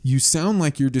You sound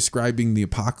like you're describing the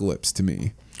apocalypse to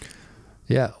me.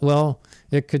 Yeah, well,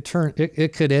 it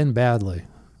could end badly.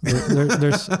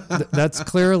 That's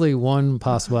clearly one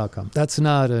possible outcome. That's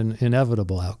not an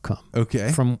inevitable outcome.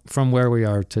 Okay. From where we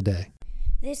are today.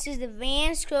 This is the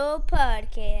Van Scroll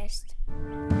Podcast.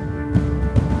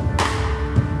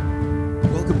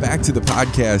 Welcome back to the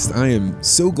podcast. I am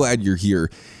so glad you're here.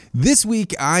 This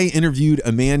week, I interviewed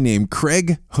a man named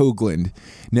Craig Hoagland.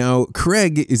 Now,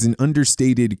 Craig is an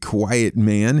understated, quiet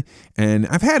man, and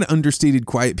I've had understated,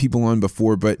 quiet people on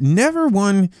before, but never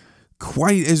one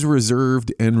quite as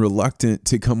reserved and reluctant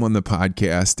to come on the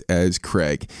podcast as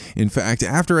Craig. In fact,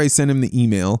 after I sent him the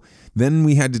email, then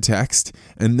we had to text,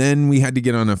 and then we had to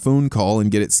get on a phone call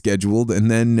and get it scheduled, and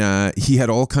then he had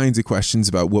all kinds of questions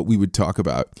about what we would talk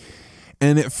about.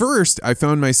 And at first, I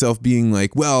found myself being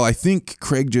like, well, I think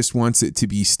Craig just wants it to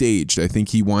be staged. I think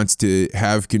he wants to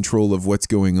have control of what's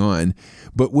going on.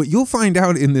 But what you'll find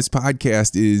out in this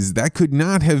podcast is that could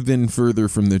not have been further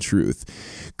from the truth.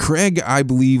 Craig, I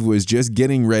believe, was just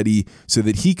getting ready so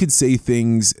that he could say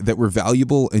things that were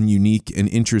valuable and unique and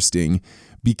interesting.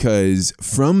 Because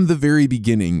from the very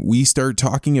beginning, we start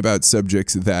talking about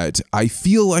subjects that I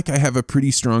feel like I have a pretty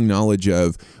strong knowledge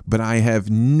of, but I have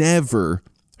never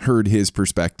heard his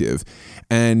perspective.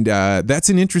 And that's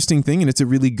an interesting thing, and it's a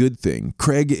really good thing.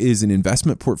 Craig is an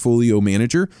investment portfolio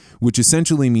manager, which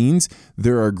essentially means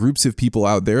there are groups of people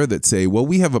out there that say, well,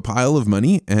 we have a pile of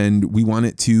money and we want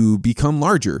it to become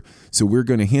larger. So we're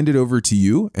going to hand it over to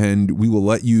you, and we will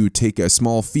let you take a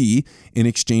small fee in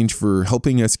exchange for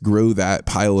helping us grow that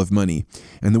pile of money.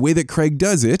 And the way that Craig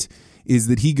does it is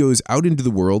that he goes out into the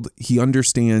world, he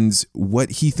understands what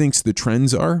he thinks the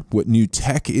trends are, what new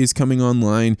tech is coming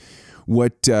online,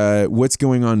 what's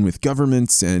going on with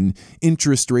governments and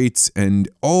interest rates and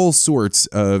all sorts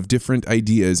of different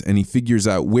ideas, and he figures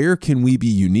out where can we be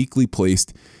uniquely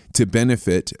placed to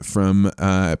benefit from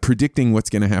predicting what's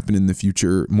going to happen in the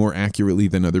future more accurately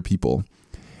than other people.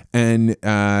 And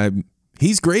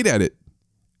he's great at it.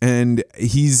 And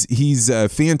he's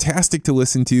fantastic to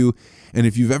listen to. And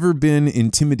if you've ever been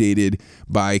intimidated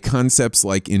by concepts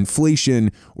like inflation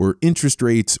or interest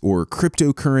rates or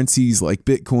cryptocurrencies like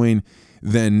Bitcoin,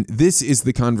 then this is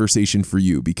the conversation for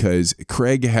you, because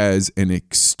Craig has an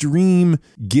extreme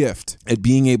gift at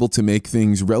being able to make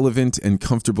things relevant and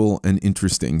comfortable and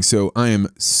interesting. So I am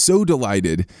so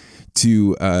delighted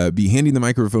to be handing the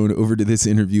microphone over to this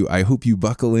interview. I hope you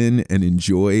buckle in and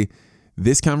enjoy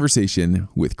this conversation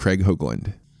with Craig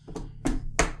Hoagland.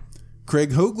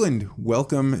 Craig Hoagland,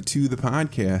 welcome to the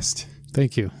podcast.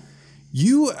 Thank you.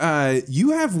 You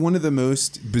have one of the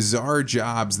most bizarre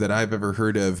jobs that I've ever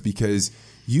heard of, because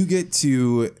you get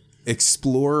to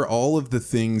explore all of the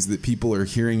things that people are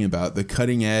hearing about, the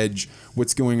cutting edge,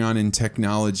 what's going on in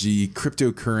technology,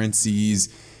 cryptocurrencies.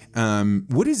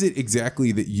 What is it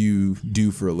exactly that you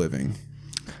do for a living?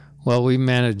 Well,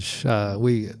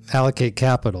 we allocate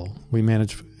capital. We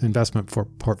manage investment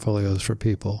portfolios for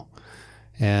people.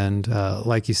 And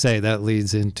like you say, that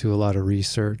leads into a lot of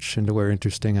research into where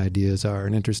interesting ideas are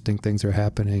and interesting things are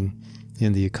happening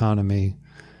in the economy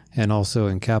and also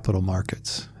in capital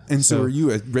markets. And so are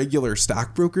you a regular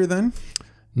stockbroker then?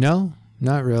 No,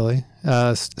 not really.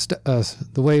 The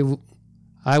way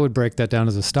I would break that down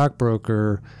as a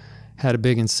stockbroker had a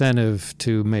big incentive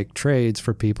to make trades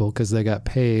for people because they got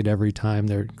paid every time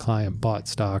their client bought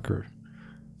stock or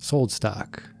sold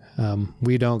stock.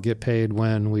 We don't get paid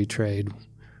when we trade.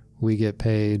 We get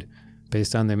paid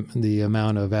based on the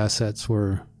amount of assets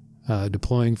we're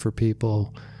deploying for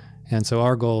people. And so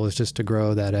our goal is just to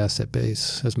grow that asset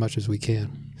base as much as we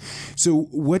can. So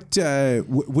what do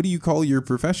you call your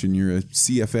profession? You're a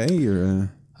CFA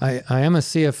or I am a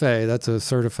CFA. That's a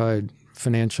chartered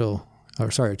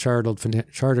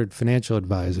financial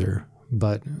advisor.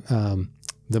 But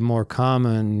the more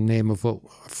common name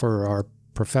for our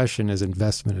profession is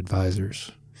investment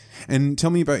advisors. And tell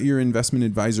me about your investment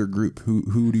advisor group.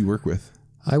 Who do you work with?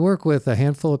 I work with a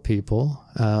handful of people.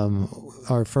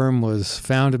 Our firm was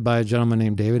founded by a gentleman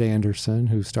named David Anderson,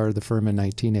 who started the firm in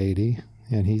 1980,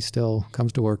 and he still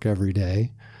comes to work every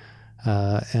day.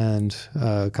 And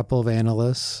a couple of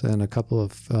analysts and a couple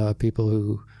of people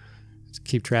who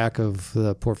keep track of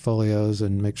the portfolios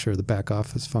and make sure the back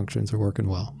office functions are working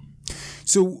well.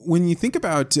 So when you think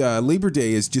about Labor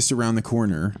Day is just around the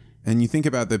corner, and you think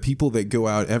about the people that go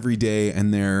out every day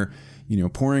and they're,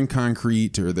 pouring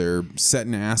concrete or they're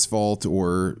setting asphalt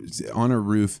or on a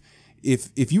roof,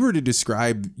 if you were to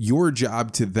describe your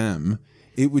job to them,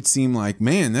 it would seem like,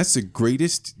 man, that's the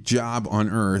greatest job on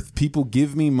earth. People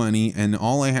give me money and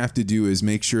all I have to do is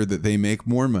make sure that they make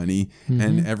more money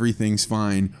and everything's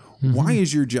fine. Why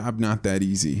is your job not that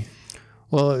easy?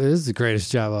 Well, it is the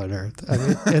greatest job on earth. I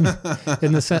mean,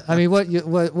 in the sense, I mean,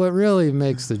 what really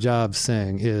makes the job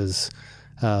sing is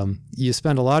you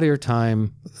spend a lot of your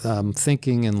time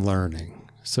thinking and learning.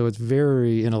 So it's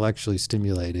very intellectually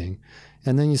stimulating.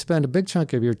 And then you spend a big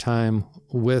chunk of your time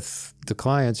with the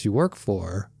clients you work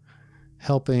for,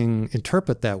 helping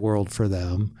interpret that world for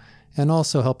them, and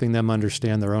also helping them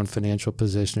understand their own financial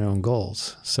position, their own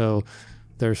goals. So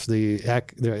there's the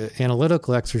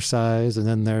analytical exercise, and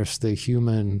then there's the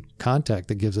human contact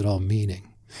that gives it all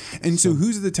meaning. And so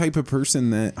who's the type of person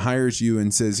that hires you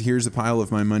and says, here's a pile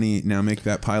of my money, now make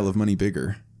that pile of money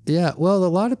bigger? Yeah, well, a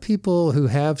lot of people who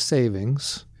have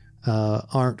savings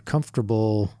aren't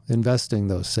comfortable investing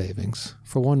those savings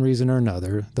for one reason or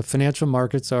another. The financial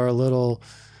markets are a little,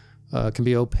 can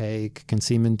be opaque, can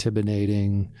seem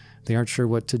intimidating. They aren't sure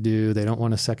what to do. They don't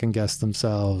want to second guess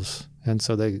themselves. And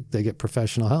so they get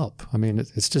professional help. I mean,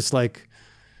 it's just like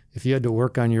if you had to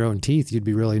work on your own teeth, you'd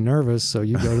be really nervous. So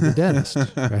you go to the dentist,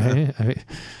 right? I mean,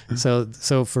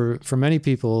 so for many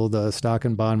people, the stock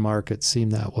and bond markets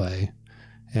seem that way.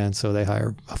 And so they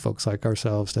hire folks like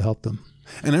ourselves to help them.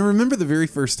 And I remember the very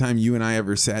first time you and I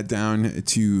ever sat down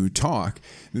to talk,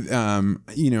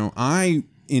 I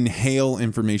inhale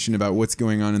information about what's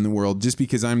going on in the world just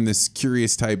because I'm this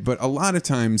curious type. But a lot of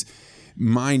times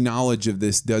my knowledge of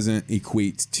this doesn't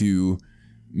equate to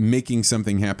making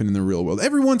something happen in the real world.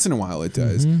 Every once in a while it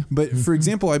does. But for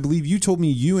example, I believe you told me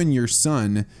you and your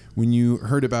son, when you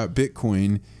heard about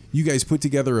Bitcoin, you guys put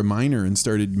together a miner and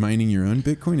started mining your own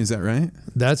Bitcoin. Is that right?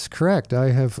 That's correct.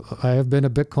 I have been a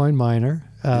Bitcoin miner.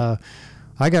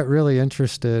 I got really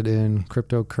interested in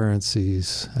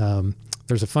cryptocurrencies.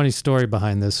 There's a funny story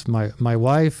behind this. My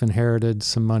wife inherited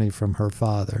some money from her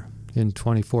father in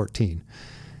 2014.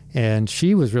 And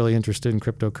she was really interested in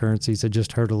cryptocurrencies, had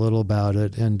just heard a little about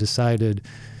it, and decided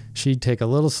she'd take a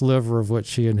little sliver of what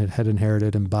she had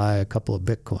inherited and buy a couple of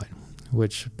Bitcoin,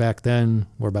 which back then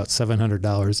were about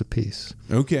 $700 a piece.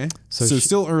 Okay. So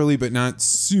still early, but not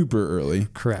super early.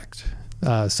 Correct.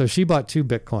 So she bought 2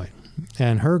 Bitcoin.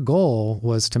 And her goal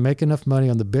was to make enough money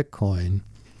on the Bitcoin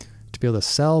to be able to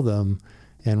sell them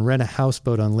and rent a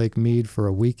houseboat on Lake Mead for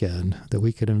a weekend that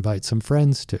we could invite some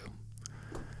friends to,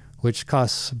 which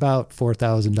costs about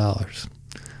 $4,000.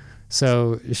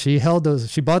 So she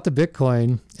bought the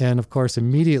Bitcoin, and of course,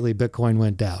 immediately Bitcoin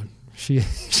went down. She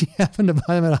happened to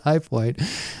buy them at a high point.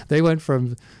 They went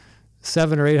from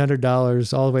 $700 or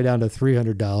 $800 all the way down to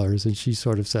 $300, and she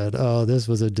sort of said, "Oh, this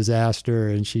was a disaster,"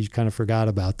 and she kind of forgot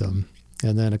about them.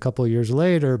 And then a couple of years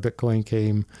later, Bitcoin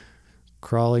came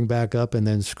crawling back up and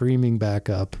then screaming back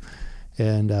up,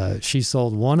 and she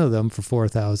sold one of them for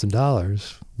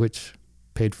 $4,000, which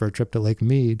paid for a trip to Lake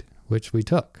Mead, which we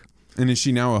took. And is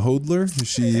she now a hodler? Is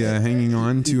she hanging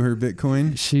on to her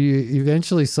Bitcoin? She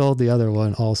eventually sold the other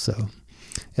one also.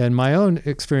 And my own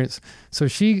experience, so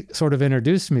she sort of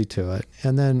introduced me to it.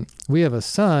 And then we have a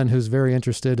son who's very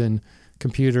interested in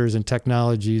computers and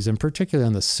technologies, and particularly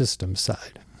on the system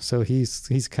side. So he's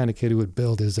the kind of kid who would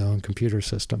build his own computer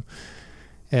system.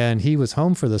 And he was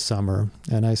home for the summer,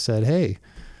 and I said, "Hey,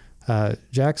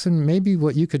 Jackson, maybe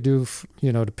what you could do,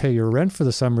 to pay your rent for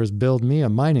the summer is build me a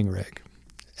mining rig."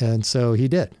 And so he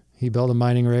did. He built a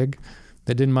mining rig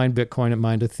that didn't mine Bitcoin, it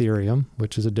mined Ethereum,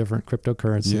 which is a different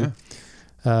cryptocurrency.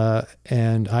 Yeah.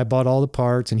 And I bought all the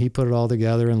parts, and he put it all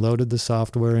together and loaded the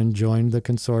software and joined the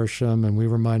consortium, and we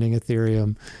were mining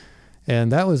Ethereum.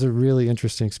 And that was a really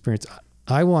interesting experience.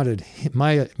 I wanted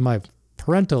my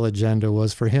parental agenda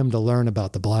was for him to learn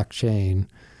about the blockchain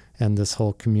and this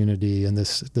whole community and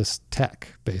this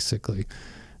tech, basically.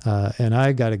 And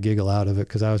I got a giggle out of it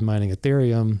because I was mining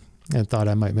Ethereum and thought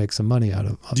I might make some money out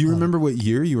of it. Do you remember what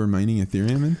year you were mining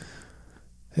Ethereum in?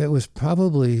 It was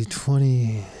probably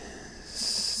the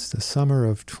summer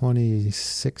of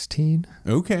 2016.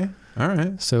 Okay. All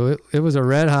right. So it was a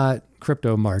red hot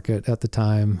crypto market at the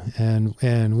time,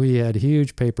 and we had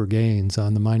huge paper gains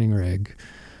on the mining rig.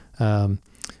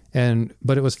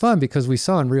 But it was fun because we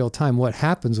saw in real time what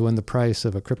happens when the price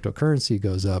of a cryptocurrency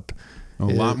goes up. A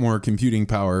lot more computing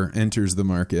power enters the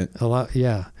market. A lot,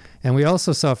 yeah. And we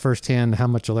also saw firsthand how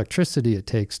much electricity it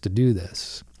takes to do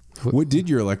this. What did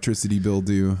your electricity bill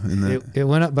do in that? It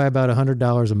went up by about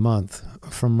 $100 a month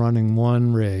from running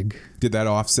one rig. Did that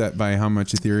offset by how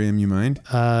much Ethereum you mined?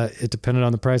 It depended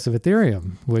on the price of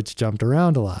Ethereum, which jumped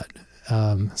around a lot.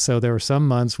 So there were some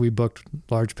months we booked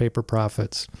large paper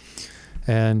profits.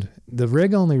 And the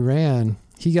rig only ran,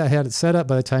 had it set up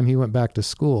by the time he went back to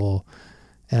school.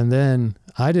 And then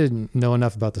I didn't know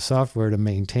enough about the software to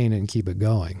maintain it and keep it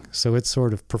going. So its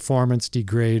sort of performance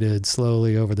degraded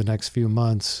slowly over the next few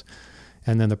months.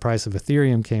 And then the price of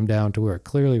Ethereum came down to where it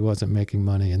clearly wasn't making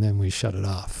money, and then we shut it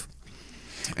off.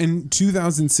 And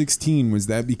 2016, was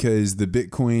that because the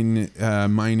Bitcoin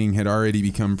mining had already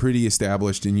become pretty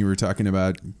established, and you were talking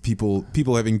about people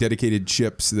having dedicated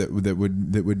chips that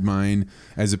would mine,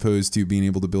 as opposed to being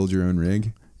able to build your own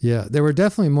rig? Yeah, there were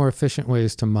definitely more efficient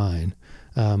ways to mine.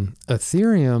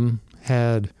 Ethereum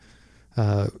had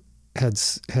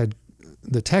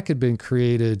the tech had been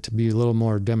created to be a little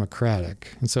more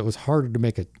democratic, and so it was harder to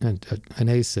make an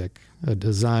ASIC, a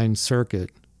design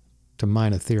circuit, to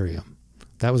mine Ethereum.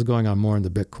 That was going on more in the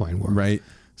Bitcoin world. Right.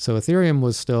 So Ethereum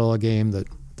was still a game that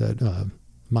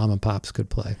mom and pops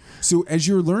could play. So as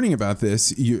you're learning about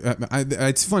this,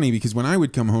 it's funny because when I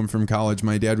would come home from college,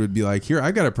 my dad would be like, "Here,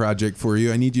 I got a project for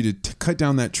you. I need you to cut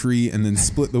down that tree and then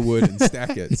split the wood and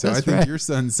stack it." So I think right. Your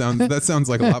son sounds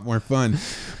like a lot more fun.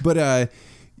 But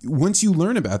once you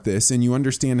learn about this and you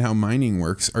understand how mining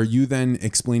works, are you then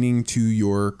explaining to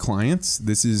your clients,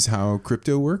 this is how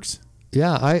crypto works?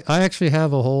 Yeah, I actually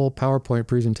have a whole PowerPoint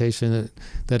presentation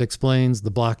that explains the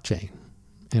blockchain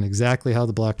and exactly how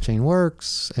the blockchain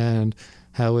works and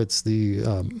how it's the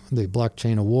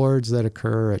blockchain awards that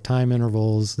occur at time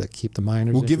intervals that keep the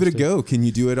miners Well, give it a interested. go. Can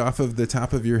you do it off of the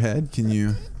top of your head? Can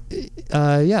you?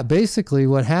 Yeah, basically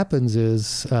what happens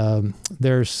is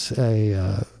there's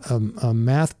a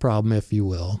math problem, if you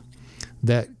will,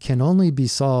 that can only be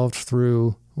solved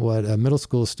through what a middle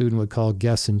school student would call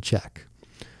guess and check.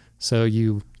 So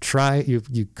you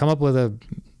come up with a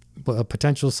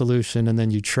potential solution, and then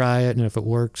you try it, and if it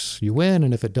works, you win,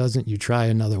 and if it doesn't, you try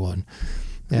another one.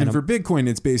 And for Bitcoin,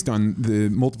 it's based on the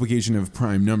multiplication of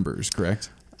prime numbers, correct?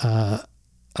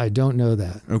 I don't know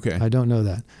that. Okay. I don't know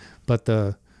that. But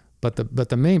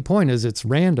the main point is it's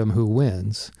random who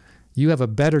wins. You have a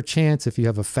better chance if you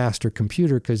have a faster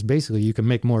computer because basically you can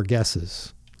make more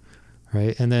guesses,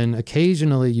 right? And then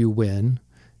occasionally you win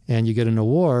and you get an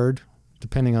award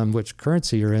depending on which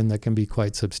currency you're in, that can be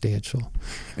quite substantial.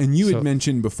 And you had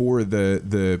mentioned before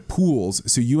the pools.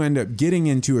 So you end up getting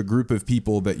into a group of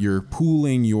people that you're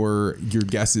pooling your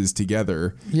guesses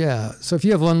together. Yeah. So if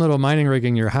you have one little mining rig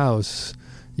in your house,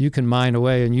 you can mine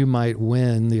away and you might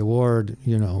win the award,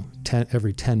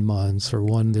 every 10 months, or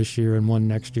one this year and one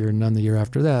next year and none the year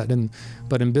after that.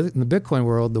 But in the Bitcoin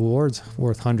world, the award's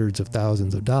worth hundreds of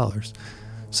thousands of dollars.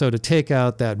 So to take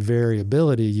out that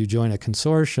variability, you join a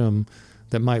consortium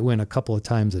that might win a couple of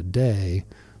times a day,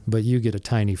 but you get a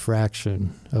tiny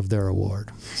fraction of their award.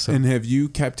 So, and have you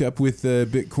kept up with the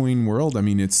Bitcoin world? I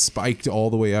mean, it's spiked all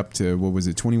the way up to,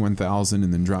 21,000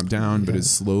 and then dropped down, but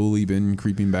it's slowly been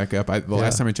creeping back up. The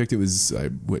last time I checked, it was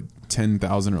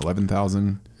 10,000 or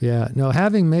 11,000. Yeah. No,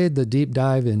 having made the deep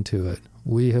dive into it,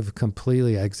 we have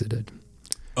completely exited.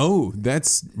 Oh,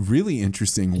 that's really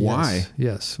interesting. Why?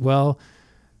 Yes. Well,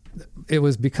 it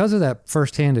was because of that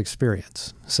firsthand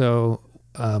experience. So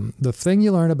the thing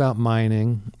you learn about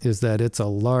mining is that it's a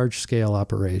large-scale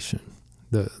operation.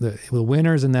 The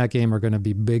winners in that game are going to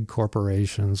be big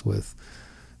corporations with,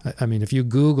 if you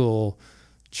Google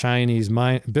Chinese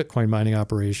Bitcoin mining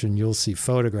operation, you'll see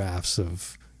photographs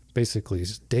of basically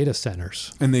data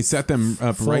centers. And they set them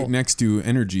up right next to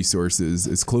energy sources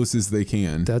as close as they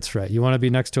can. That's right. You want to be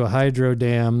next to a hydro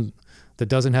dam that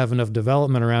doesn't have enough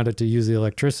development around it to use the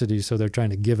electricity, so they're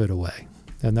trying to give it away.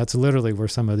 And that's literally where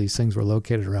some of these things were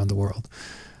located around the world.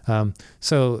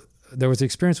 So there was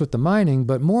experience with the mining,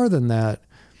 but more than that,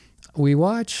 we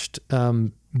watched Bitcoin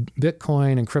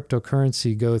and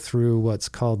cryptocurrency go through what's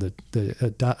called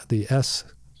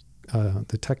the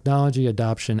technology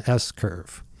adoption S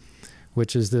curve,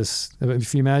 which is this.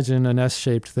 If you imagine an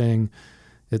S-shaped thing,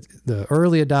 the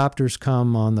early adopters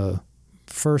come on the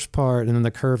first part, and then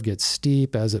the curve gets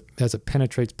steep as it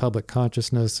penetrates public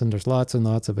consciousness, and there's lots and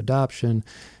lots of adoption.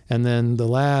 And then the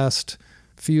last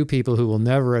few people who will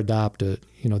never adopt it,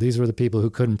 these were the people who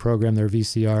couldn't program their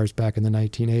VCRs back in the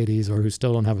 1980s or who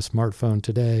still don't have a smartphone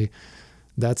today.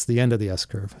 That's the end of the S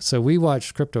curve. So we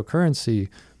watched cryptocurrency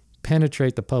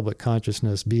penetrate the public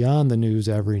consciousness beyond the news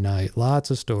every night.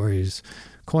 Lots of stories.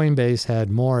 Coinbase had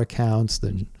more accounts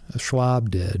than Schwab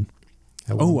did.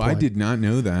 I did not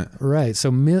know that. Right.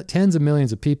 So tens of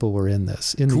millions of people were in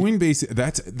this. Coinbase,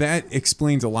 that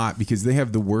explains a lot because they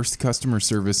have the worst customer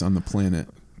service on the planet.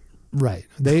 Right.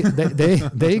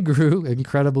 They grew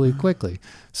incredibly quickly.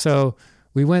 So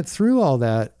we went through all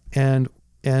that, and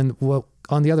what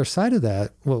on the other side of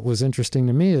that, what was interesting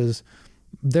to me is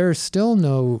there's still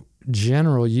no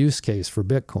general use case for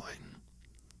Bitcoin.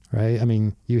 Right?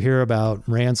 You hear about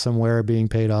ransomware being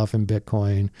paid off in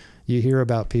Bitcoin. You hear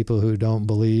about people who don't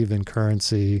believe in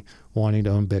currency wanting to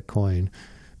own Bitcoin.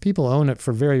 people own it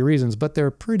for various reasons, but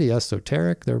they're pretty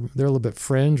esoteric. They're a little bit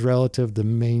fringe relative to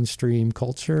mainstream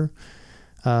culture.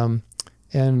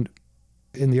 And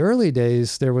in the early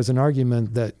days, there was an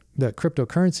argument that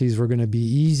cryptocurrencies were going to be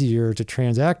easier to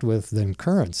transact with than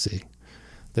currency,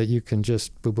 that you can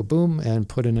just boom, boom, boom, and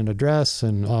put in an address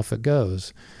and off it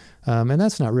goes. And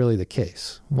that's not really the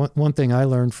case. One thing I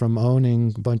learned from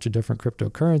owning a bunch of different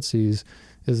cryptocurrencies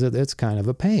is that it's kind of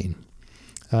a pain.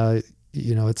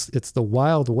 It's the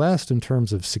Wild West in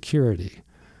terms of security.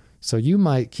 So you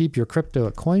might keep your crypto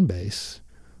at Coinbase,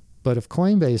 but if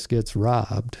Coinbase gets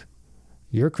robbed,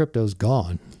 your crypto's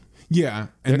gone. Yeah,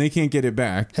 and they can't get it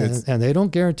back. And they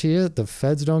don't guarantee it. The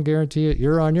feds don't guarantee it.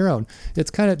 You're on your own. It's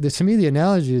kind of, to me, the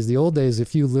analogy is the old days.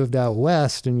 If you lived out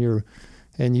west and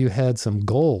you had some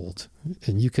gold,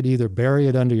 and you could either bury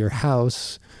it under your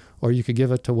house or you could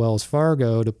give it to Wells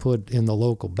Fargo to put in the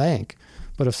local bank.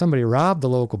 But if somebody robbed the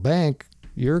local bank,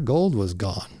 your gold was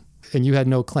gone and you had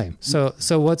no claim. So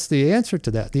what's the answer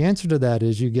to that? The answer to that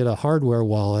is you get a hardware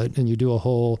wallet and you do a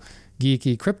whole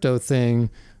geeky crypto thing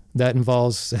that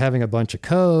involves having a bunch of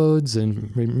codes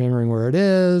and remembering where it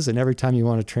is. And every time you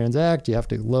want to transact, you have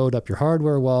to load up your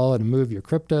hardware wallet and move your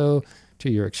crypto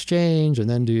to your exchange and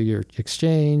then do your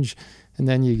exchange. And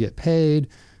then you get paid.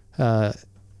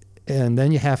 And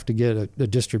then you have to get a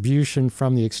distribution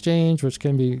from the exchange, which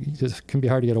can be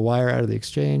hard to get a wire out of the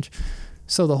exchange.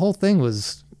 So the whole thing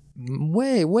was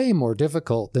way, way more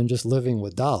difficult than just living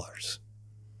with dollars,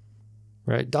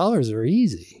 right? Dollars are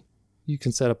easy. You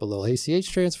can set up a little ACH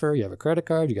transfer. You have a credit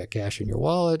card. You got cash in your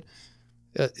wallet.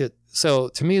 So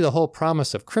to me, the whole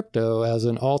promise of crypto as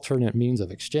an alternate means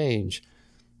of exchange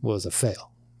was a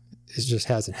fail. It just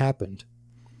hasn't happened.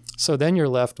 So then you're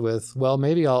left with, well,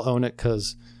 maybe I'll own it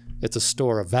because it's a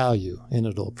store of value and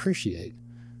it'll appreciate.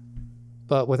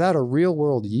 But without a real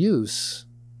world use,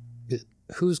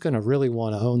 who's going to really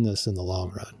want to own this in the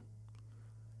long run?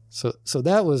 So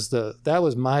that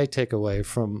was my takeaway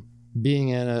from being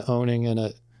in it, owning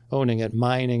it,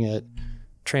 mining it,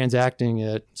 transacting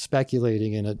it,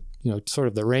 speculating in it, sort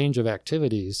of the range of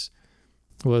activities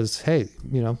was, hey,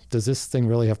 does this thing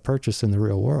really have purchase in the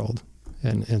real world?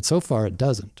 And so far it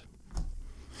doesn't.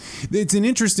 It's an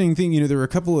interesting thing. There are a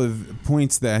couple of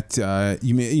points that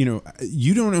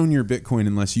you don't own your Bitcoin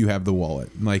unless you have the wallet.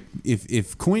 Like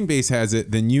if Coinbase has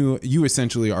it, then you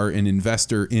essentially are an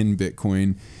investor in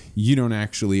Bitcoin. You don't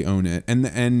actually own it.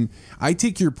 And I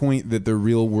take your point that the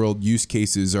real world use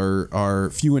cases are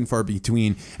few and far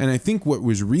between. And I think what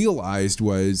was realized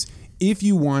was, if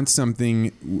you want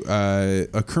something,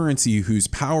 a currency whose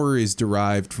power is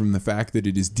derived from the fact that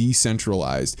it is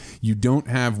decentralized, you don't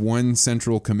have one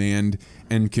central command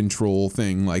and control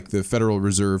thing like the Federal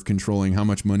Reserve controlling how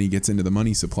much money gets into the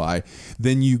money supply,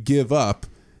 then you give up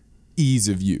ease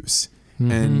of use.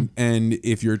 Mm-hmm. And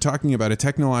if you're talking about a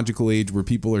technological age where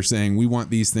people are saying we want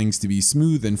these things to be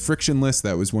smooth and frictionless,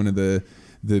 that was one of the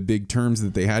big terms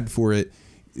that they had for it.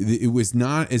 It was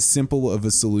not as simple of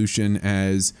a solution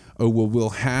as,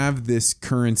 we'll have this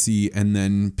currency and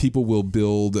then people will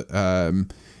build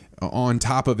on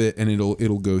top of it and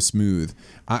it'll go smooth.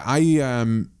 I'm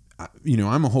a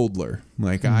hodler.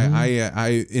 Like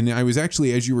mm-hmm. I was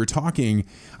actually, as you were talking,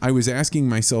 I was asking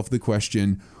myself the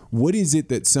question, what is it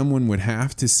that someone would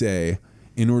have to say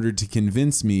in order to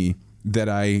convince me that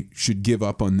I should give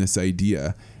up on this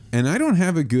idea? And I don't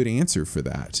have a good answer for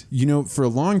that. For a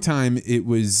long time, it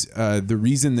was the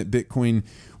reason that Bitcoin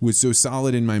was so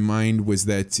solid in my mind was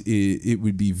that it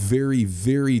would be very,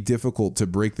 very difficult to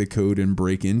break the code and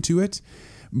break into it.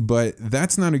 But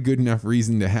that's not a good enough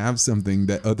reason to have something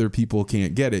that other people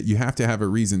can't get it. You have to have a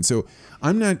reason. So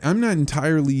I'm not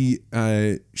entirely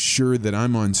sure that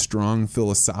I'm on strong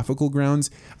philosophical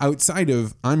grounds. Outside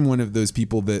of, I'm one of those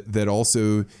people that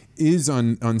also is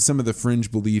on some of the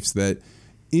fringe beliefs that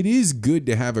it is good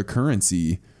to have a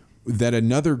currency that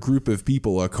another group of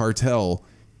people, a cartel,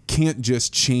 can't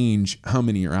just change how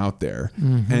many are out there.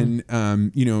 Mm-hmm.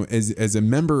 And, as a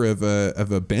member of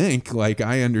a bank, like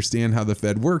I understand how the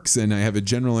Fed works and I have a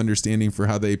general understanding for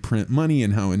how they print money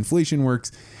and how inflation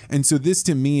works. And so this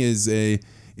to me is if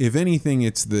anything,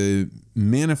 it's the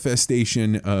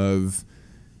manifestation of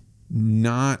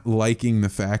not liking the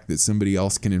fact that somebody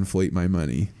else can inflate my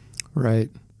money.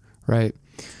 Right.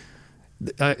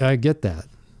 I get that.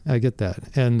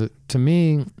 And to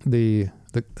me, the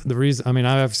reason,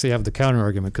 I obviously have the counter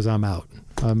argument because I'm out.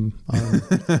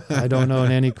 I don't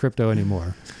own any crypto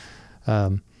anymore.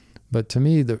 But to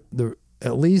me, the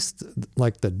at least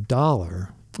like the dollar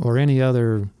or any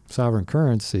other sovereign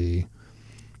currency,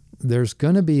 there's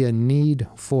going to be a need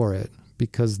for it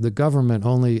because the government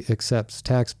only accepts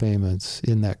tax payments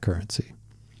in that currency,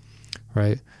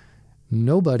 right?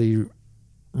 Nobody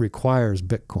requires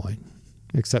Bitcoin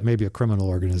except maybe a criminal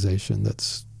organization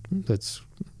that's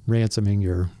ransoming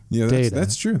your data.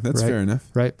 That's true. That's right? fair enough.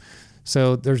 Right.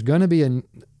 So there's going to be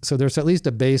there's at least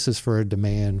a basis for a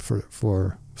demand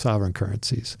for sovereign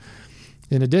currencies.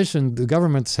 In addition, the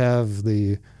governments have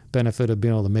the benefit of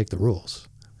being able to make the rules.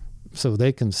 So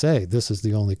they can say this is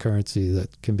the only currency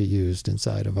that can be used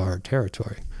inside of our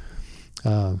territory.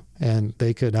 And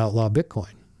they could outlaw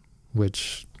Bitcoin,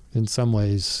 which in some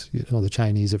ways, the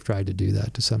Chinese have tried to do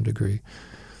that to some degree.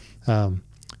 And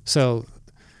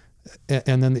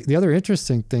then the other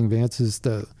interesting thing, Vance, is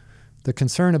the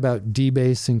concern about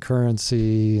debasing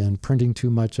currency and printing too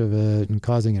much of it and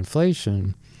causing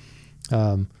inflation.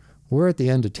 We're at the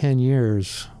end of 10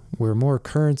 years where more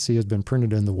currency has been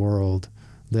printed in the world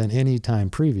than any time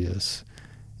previous.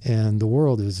 And the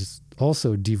world is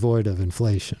also devoid of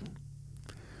inflation.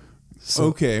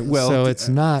 So it's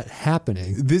not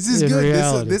happening. This is good.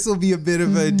 Reality. This will be a bit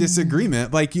of a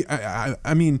disagreement. Like,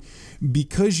 I mean,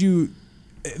 because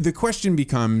the question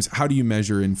becomes, how do you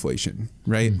measure inflation,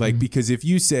 right? Mm-hmm. Like, because if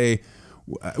you say,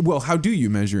 well, how do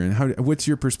you measure it? What's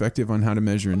your perspective on how to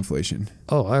measure inflation?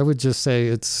 Oh, I would just say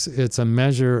it's a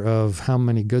measure of how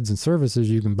many goods and services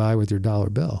you can buy with your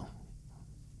dollar bill.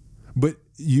 But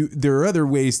there are other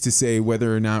ways to say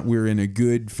whether or not we're in a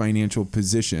good financial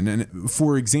position. And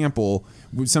for example,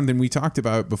 something we talked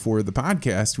about before the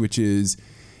podcast, which is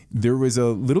there was a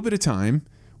little bit of time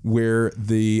where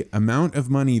the amount of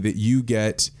money that you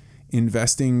get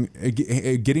investing,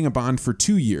 getting a bond for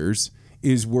 2 years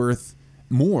is worth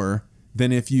more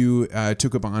than if you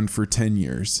took a bond for 10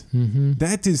 years. Mm-hmm.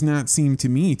 That does not seem to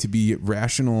me to be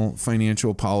rational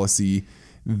financial policy.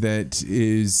 That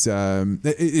is,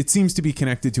 it seems to be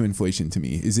connected to inflation to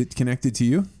me. Is it connected to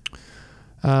you?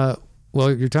 Well,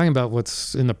 you're talking about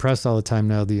what's in the press all the time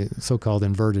now, the so-called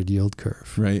inverted yield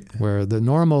curve. Right. Where the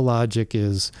normal logic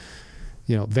is,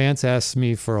 Vance asks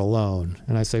me for a loan,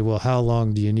 and I say, well, how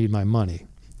long do you need my money?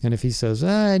 And if he says,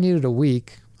 I need it a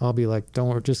week, I'll be like, don't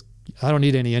worry, I don't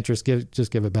need any interest,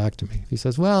 just give it back to me. If he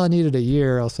says, well, I need it a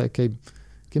year, I'll say, okay,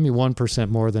 give me 1%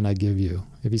 more than I give you.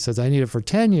 If he says, I need it for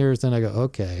 10 years, then I go,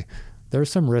 okay, there's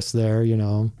some risk there,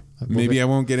 Maybe I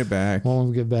won't get it back.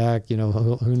 Won't get back,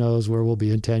 who knows where we'll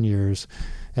be in 10 years.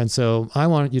 And so I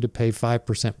want you to pay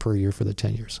 5% per year for the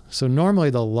 10 years. So normally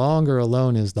the longer a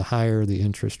loan is, the higher the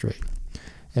interest rate.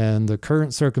 And the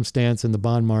current circumstance in the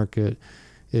bond market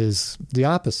is the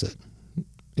opposite.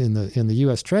 In the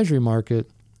U.S. Treasury market,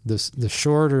 the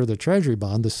shorter the Treasury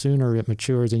bond, the sooner it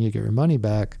matures and you get your money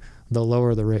back, the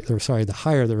higher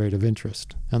the rate of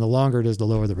interest. And the longer it is, the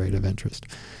lower the rate of interest.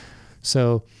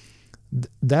 So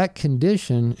that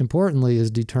condition, importantly,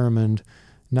 is determined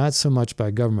not so much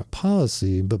by government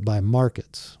policy, but by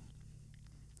markets.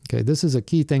 Okay, this is a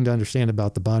key thing to understand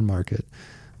about the bond market.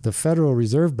 The Federal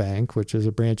Reserve Bank, which is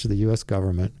a branch of the U.S.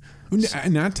 government.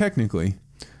 Not technically.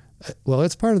 Well,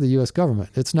 it's part of the U.S.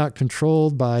 government. It's not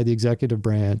controlled by the executive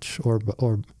branch or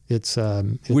it's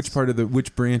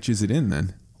which branch is it in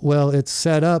then? Well, it's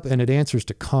set up and it answers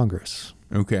to Congress.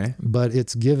 Okay. But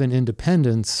it's given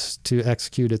independence to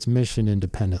execute its mission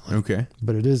independently. Okay.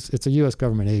 But it's a U.S.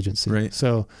 government agency. Right.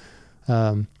 So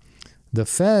the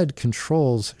Fed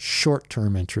controls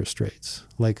short-term interest rates,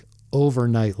 like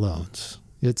overnight loans.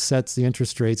 It sets the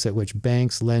interest rates at which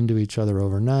banks lend to each other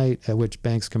overnight, at which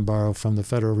banks can borrow from the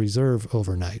Federal Reserve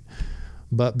overnight.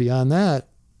 But beyond that,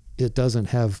 it doesn't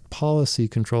have policy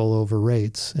control over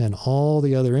rates, and all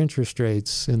the other interest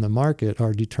rates in the market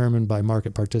are determined by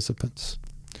market participants.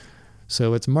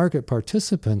 So it's market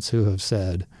participants who have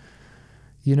said,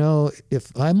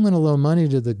 if I'm going to loan money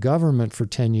to the government for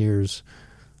 10 years,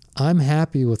 I'm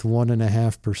happy with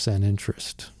 1.5%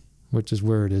 interest, which is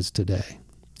where it is today,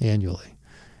 annually.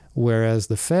 Whereas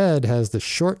the Fed has the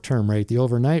short-term rate, the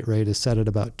overnight rate is set at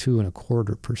about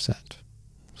 2.25%.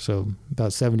 So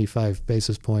about 75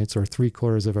 basis points or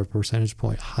 3/4 of a percentage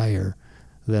point higher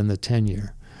than the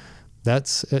 10-year.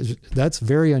 That's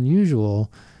very unusual.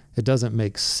 It doesn't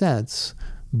make sense,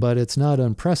 but it's not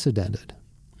unprecedented.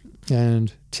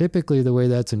 And typically the way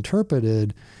that's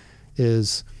interpreted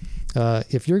is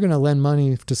if you're going to lend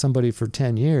money to somebody for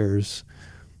 10 years,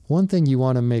 one thing you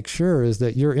want to make sure is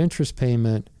that your interest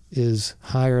payment is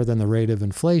higher than the rate of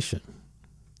inflation.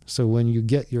 So when you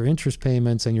get your interest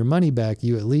payments and your money back,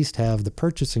 you at least have the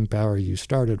purchasing power you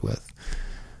started with.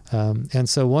 And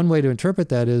so one way to interpret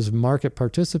that is market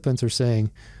participants are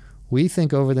saying, we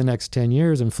think over the next 10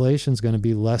 years, inflation is going to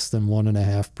be less than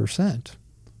 1.5%.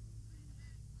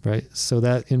 Right? So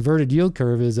that inverted yield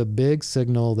curve is a big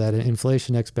signal that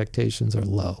inflation expectations are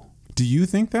low. Do you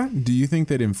think that? Do you think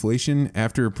that inflation,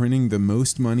 after printing the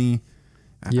most money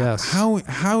Yes.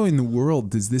 How in the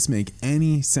world does this make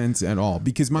any sense at all?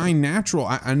 Because my natural,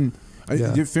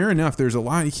 fair enough. There's a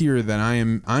lot here that I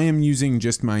am using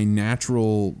just my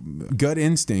natural gut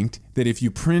instinct that if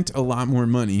you print a lot more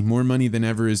money than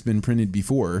ever has been printed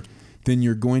before, then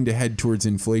you're going to head towards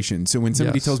inflation. So when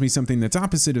somebody tells me something that's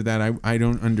opposite of that, I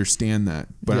don't understand that,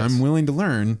 but I'm willing to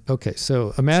learn. Okay.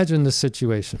 So imagine the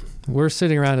situation. We're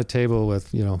sitting around a table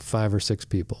with, 5 or 6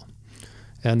 people,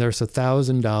 and there's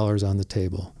 $1,000 on the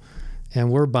table, and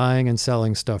we're buying and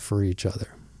selling stuff from each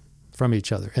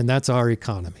other. And that's our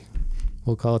economy.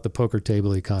 We'll call it the poker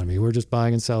table economy. We're just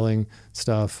buying and selling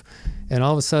stuff. And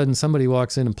all of a sudden somebody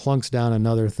walks in and plunks down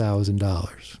another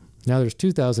 $1,000. Now there's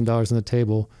 $2,000 on the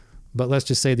table, but let's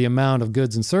just say the amount of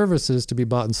goods and services to be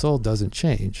bought and sold doesn't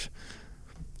change.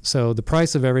 So the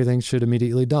price of everything should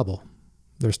immediately double.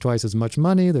 There's twice as much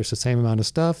money, there's the same amount of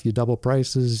stuff, you double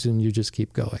prices and you just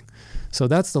keep going. So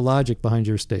that's the logic behind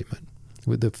your statement.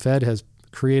 The Fed has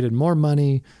created more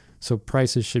money, so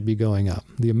prices should be going up.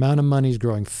 The amount of money is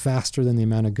growing faster than the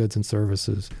amount of goods and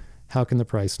services. How can the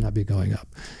price not be going up?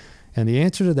 And the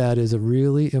answer to that is a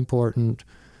really important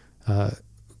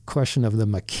question of the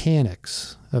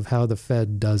mechanics of how the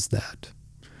Fed does that.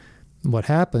 What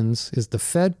happens is the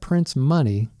Fed prints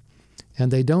money and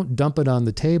they don't dump it on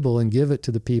the table and give it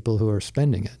to the people who are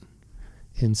spending it.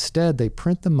 Instead, they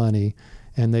print the money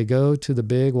and they go to the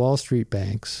big Wall Street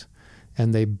banks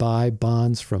and they buy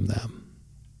bonds from them.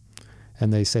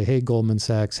 And they say, hey, Goldman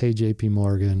Sachs, hey, JP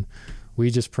Morgan,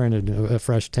 we just printed a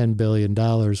fresh $10 billion.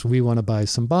 We want to buy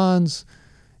some bonds.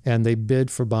 And they bid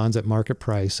for bonds at market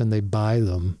price and they buy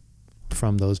them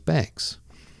from those banks.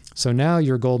 So now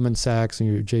you're Goldman Sachs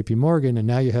and you're JP Morgan, and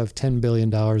now you have $10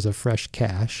 billion of fresh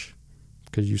cash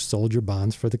because you sold your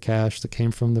bonds for the cash that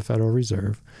came from the Federal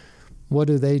Reserve. What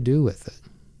do they do with it?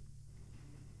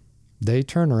 They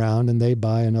turn around and they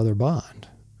buy another bond,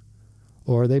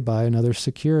 or they buy another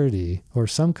security or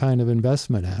some kind of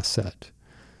investment asset.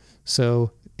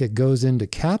 So it goes into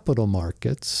capital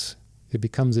markets, it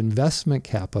becomes investment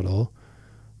capital,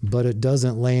 but it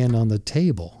doesn't land on the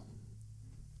table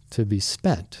to be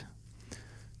spent.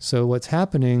 So what's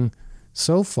happening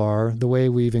so far, the way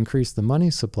we've increased the money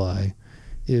supply,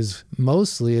 is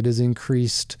mostly it has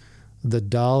increased the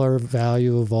dollar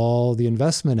value of all the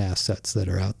investment assets that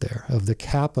are out there, of the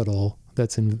capital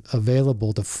that's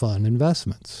available to fund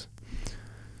investments.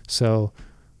 So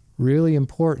really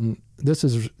important. This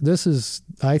is,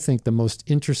 I think, the most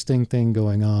interesting thing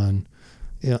going on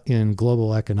in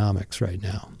global economics right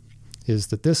now, is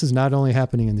that this is not only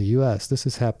happening in the U.S., this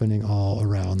is happening all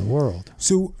around the world.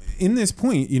 So in this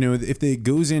point, if it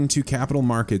goes into capital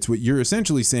markets, what you're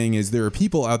essentially saying is there are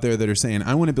people out there that are saying,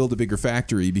 I want to build a bigger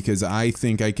factory because I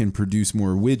think I can produce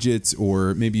more widgets,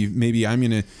 or maybe I'm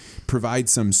going to provide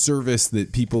some service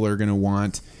that people are going to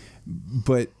want.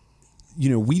 But,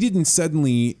 we didn't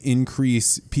suddenly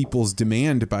increase people's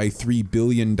demand by $3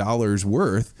 billion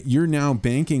worth. You're now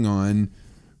banking on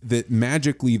that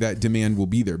magically that demand will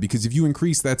be there, because if you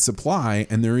increase that supply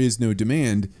and there is no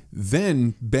demand,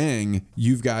 then bang,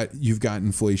 you've got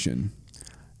inflation.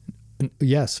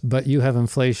 Yes, but you have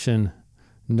inflation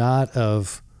not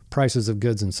of prices of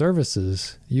goods and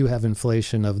services. You have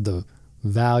inflation of the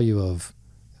value of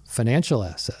financial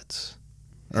assets.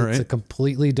 All right. It's a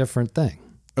completely different thing.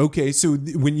 Okay, so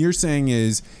when you're saying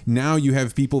is now you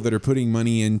have people that are putting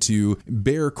money into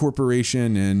Bayer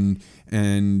Corporation and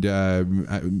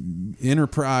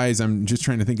Enterprise. I'm just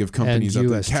trying to think of companies and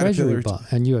up U.S. there. Treasury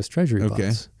and U.S. Treasury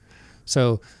bonds.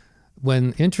 So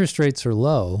when interest rates are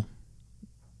low,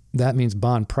 that means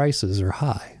bond prices are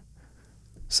high.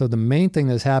 So the main thing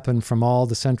that's happened from all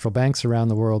the central banks around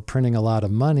the world printing a lot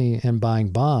of money and buying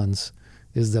bonds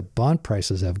is that bond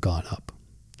prices have gone up.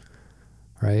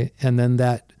 Right? And then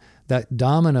that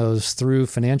dominoes through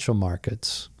financial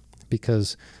markets,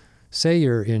 because say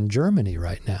you're in Germany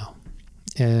right now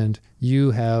and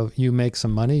you make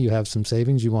some money, you have some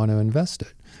savings, you want to invest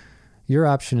it. Your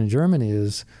option in Germany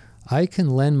is, I can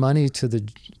lend money to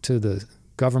the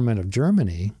government of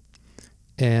Germany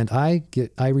and I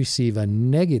receive a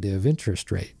negative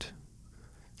interest rate.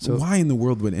 So why in the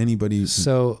world would anybody?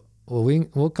 So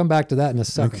we'll come back to that in a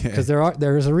second, because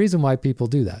there is a reason why people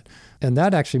do that, and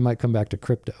that actually might come back to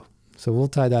crypto. So we'll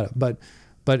tie that up.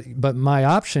 But my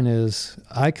option is,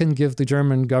 I can give the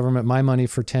German government my money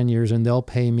for 10 years and they'll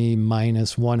pay me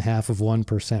minus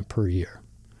 0.5% per year,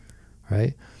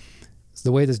 right? So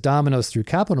the way this dominoes through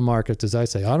capital markets is, I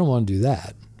say, I don't want to do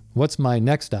that. What's my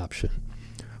next option?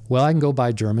 Well, I can go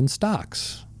buy German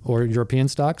stocks or European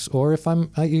stocks, or if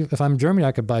I'm Germany,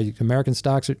 I could buy American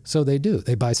stocks. So they do.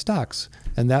 They buy stocks,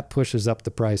 and that pushes up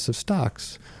the price of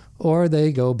stocks. or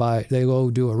they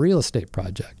go do a real estate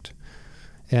project,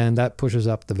 and that pushes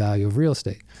up the value of real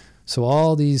estate. So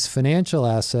all these financial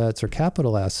assets or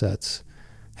capital assets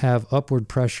have upward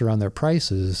pressure on their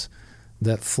prices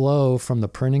that flow from the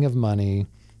printing of money,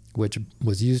 which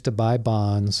was used to buy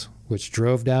bonds, which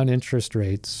drove down interest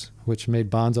rates, which made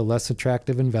bonds a less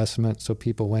attractive investment, so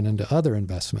people went into other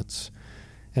investments.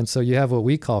 And so you have what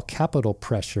we call capital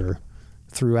pressure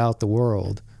throughout the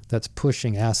world that's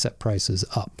pushing asset prices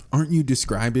up. Aren't you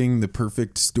describing the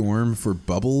perfect storm for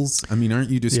bubbles? I mean, aren't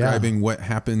you describing what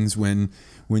happens when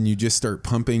you just start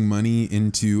pumping money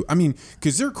into,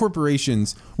 because there are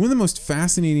corporations. One of the most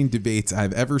fascinating debates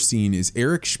I've ever seen is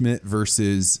Eric Schmidt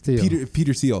versus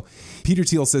Peter Thiel. Peter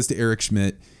Thiel says to Eric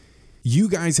Schmidt, you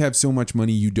guys have so much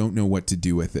money, you don't know what to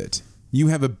do with it. You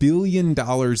have $1 billion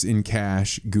in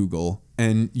cash, Google,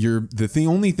 and the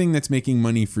only thing that's making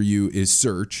money for you is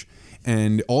search,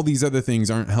 and all these other things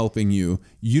aren't helping you.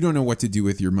 You don't know what to do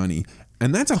with your money.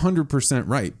 And that's 100%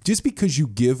 right. Just because you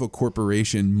give a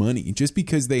corporation money, just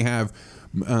because they have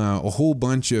a whole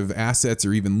bunch of assets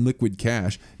or even liquid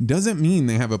cash, doesn't mean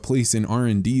they have a place in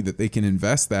R&D that they can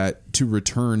invest that to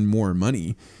return more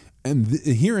money. And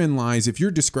herein lies, if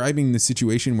you're describing the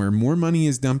situation where more money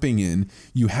is dumping in,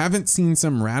 you haven't seen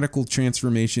some radical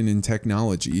transformation in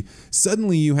technology,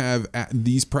 suddenly you have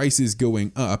these prices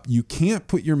going up. You can't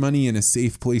put your money in a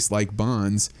safe place like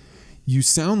bonds. You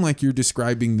sound like you're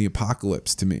describing the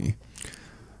apocalypse to me.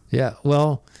 Yeah,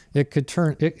 well, it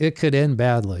could end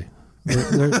badly.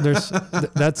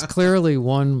 That's clearly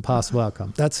one possible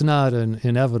outcome. That's not an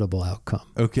inevitable outcome.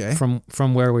 Okay.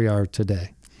 From where we are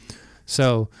today.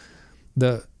 So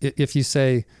if you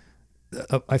say,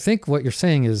 I think what you're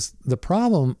saying is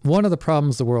one of the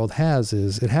problems the world has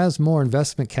is it has more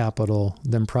investment capital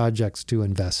than projects to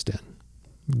invest in.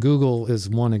 Google is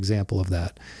one example of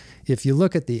that. If you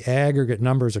look at the aggregate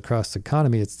numbers across the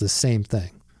economy, it's the same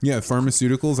thing. Yeah,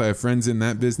 pharmaceuticals. I have friends in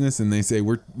that business, and they say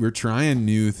we're trying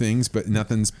new things, but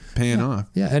nothing's paying off.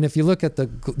 Yeah, and if you look at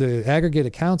the aggregate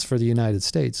accounts for the United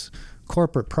States,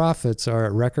 corporate profits are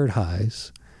at record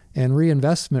highs, and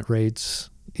reinvestment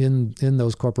rates in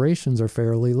those corporations are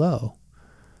fairly low.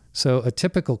 So a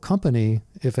typical company,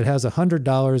 if it has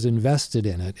 $100 invested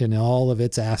in it, in all of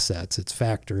its assets, its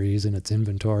factories and its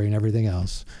inventory and everything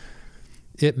else,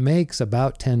 it makes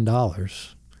about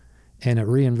 $10 and it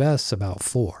reinvests about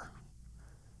 $4.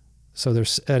 So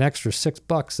there's an extra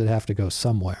 $6 that have to go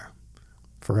somewhere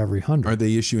for every 100. Are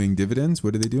they issuing dividends?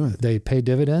 What are they doing? They pay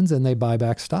dividends and they buy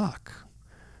back stock.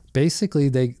 Basically,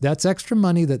 that's extra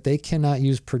money that they cannot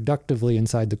use productively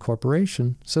inside the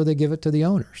corporation, so they give it to the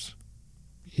owners,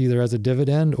 either as a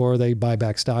dividend or they buy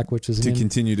back stock, which is to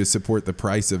continue to support the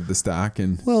price of the stock.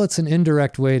 Well, it's an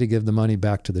indirect way to give the money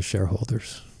back to the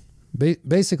shareholders.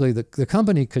 Basically, the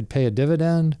company could pay a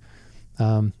dividend,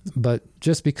 but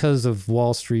just because of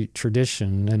Wall Street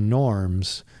tradition and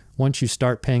norms, once you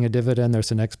start paying a dividend,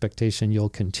 there's an expectation you'll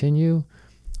continue.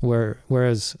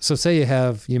 Whereas, so say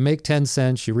you make 10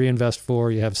 cents, you reinvest 4,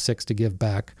 you have 6 to give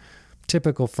back.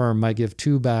 Typical firm might give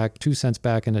 2 cents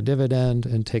back in a dividend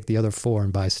and take the other 4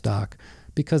 and buy stock.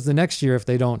 Because the next year, if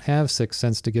they don't have 6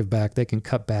 cents to give back, they can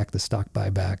cut back the stock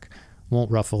buyback. Won't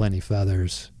ruffle any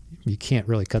feathers. You can't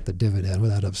really cut the dividend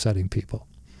without upsetting people.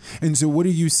 And so what are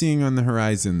you seeing on the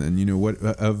horizon then? What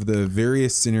of the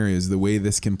various scenarios, the way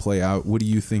this can play out, what do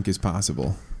you think is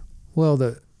possible? Well,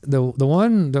 the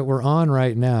one that we're on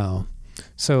right now,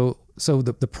 so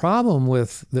the problem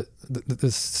with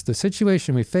the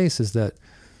situation we face is that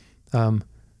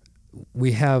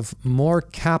we have more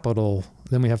capital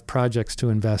than we have projects to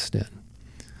invest in.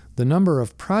 The number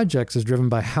of projects is driven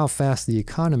by how fast the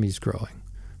economy is growing.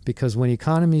 Because when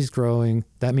economy is growing,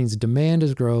 that means demand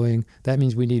is growing. That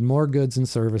means we need more goods and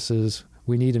services.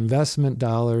 We need investment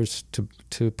dollars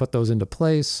to put those into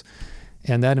place.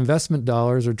 And that investment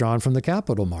dollars are drawn from the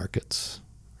capital markets,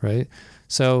 right?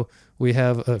 So we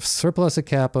have a surplus of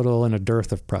capital and a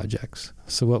dearth of projects.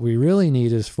 So what we really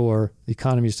need is for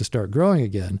economies to start growing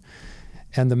again.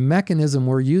 And the mechanism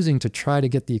we're using to try to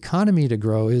get the economy to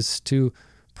grow is to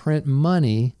print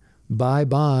money, buy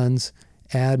bonds,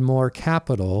 add more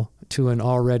capital to an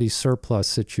already surplus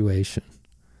situation.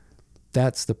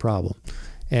 That's the problem.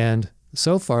 And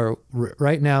so far,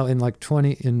 right now in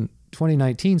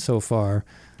 2019 so far,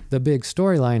 the big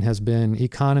storyline has been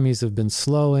economies have been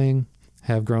slowing,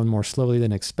 have grown more slowly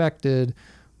than expected.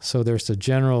 So there's a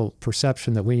general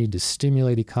perception that we need to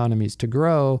stimulate economies to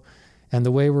grow. And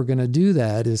the way we're going to do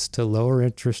that is to lower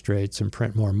interest rates and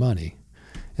print more money.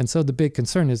 And so the big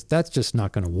concern is that's just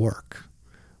not going to work.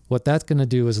 What that's going to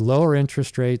do is lower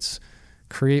interest rates,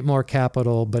 create more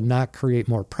capital, but not create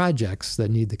more projects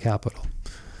that need the capital.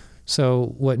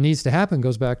 So what needs to happen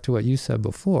goes back to what you said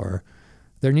before.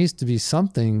 There needs to be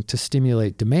something to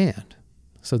stimulate demand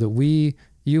so that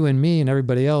you and me and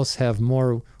everybody else have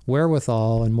more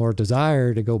wherewithal and more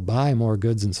desire to go buy more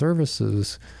goods and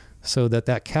services so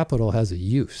that capital has a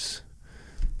use,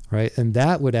 right? And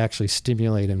that would actually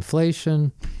stimulate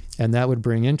inflation, and that would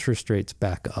bring interest rates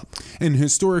back up. And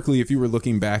historically, if you were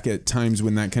looking back at times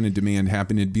when that kind of demand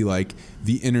happened, it'd be like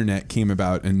the internet came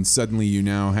about and suddenly you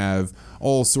now have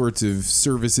all sorts of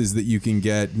services that you can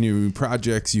get, new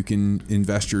projects. You can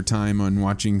invest your time on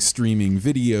watching streaming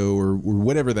video or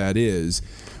whatever that is.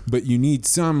 But you need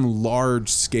some large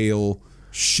scale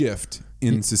shift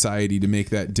in society to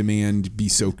make that demand be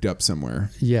soaked up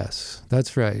somewhere. Yes,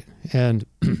 that's right. And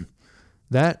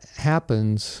that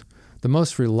happens. The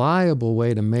most reliable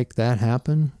way to make that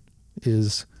happen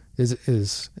is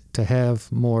to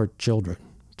have more children,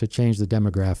 to change the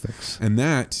demographics. And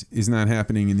that is not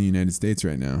happening in the United States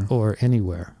right now. Or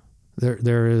anywhere.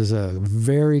 There is a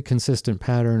very consistent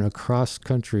pattern across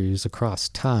countries, across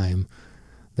time,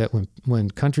 that when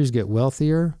countries get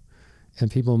wealthier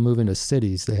and people move into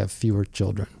cities, they have fewer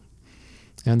children.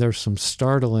 And there's some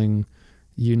startling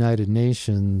United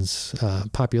Nations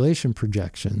population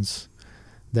projections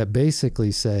that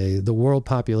basically say the world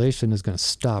population is going to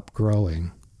stop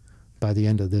growing by the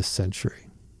end of this century.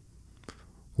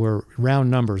 We're round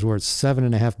numbers, we're at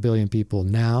 7.5 billion people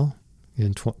now,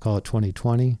 call it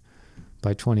 2020.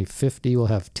 By 2050, we'll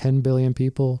have 10 billion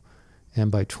people,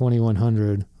 and by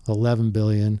 2100, 11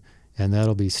 billion, and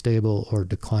that'll be stable or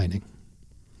declining.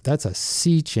 That's a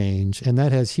sea change, and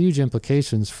that has huge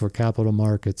implications for capital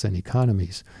markets and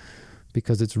economies,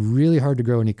 because it's really hard to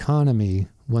grow an economy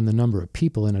when the number of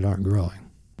people in it aren't growing.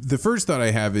 The first thought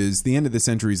I have is the end of the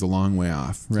century is a long way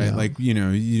off, right? Yeah. Like,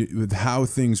 with how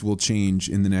things will change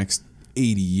in the next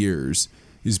 80 years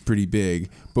is pretty big.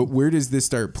 But where does this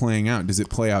start playing out? Does it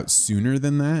play out sooner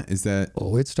than that? Is that...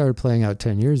 Oh, it started playing out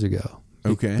 10 years ago.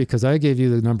 Okay. Because I gave you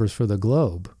the numbers for the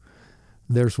globe.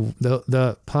 There's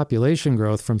the population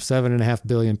growth from 7.5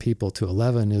 billion people to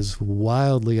 11 is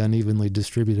wildly unevenly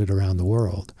distributed around the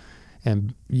world.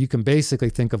 And you can basically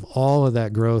think of all of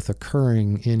that growth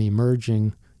occurring in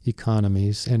emerging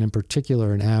economies, and in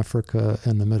particular in Africa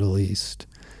and the Middle East.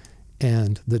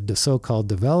 And the so-called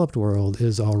developed world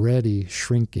is already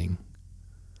shrinking.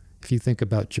 If you think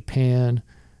about Japan,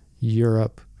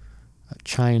 Europe,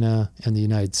 China, and the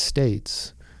United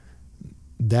States,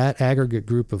 that aggregate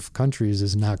group of countries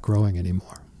is not growing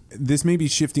anymore. This may be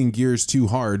shifting gears too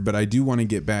hard, but I do want to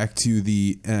get back to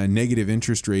the negative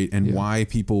interest rate and why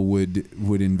people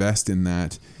would invest in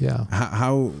that. Yeah.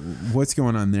 What's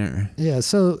going on there? Yeah.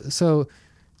 So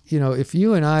if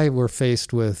you and I were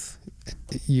faced with,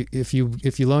 if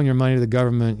you loan your money to the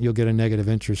government, you'll get a negative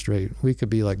interest rate. We could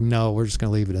be like, no, we're just going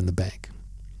to leave it in the bank.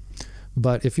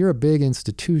 But if you're a big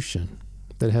institution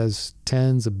that has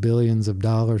tens of billions of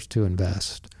dollars to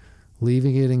invest,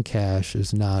 leaving it in cash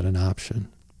is not an option.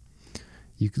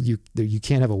 You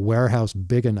can't have a warehouse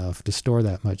big enough to store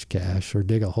that much cash, or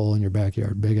dig a hole in your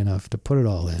backyard big enough to put it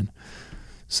all in.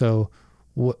 So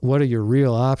what are your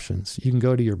real options? You can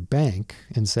go to your bank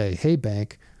and say, hey,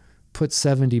 bank, put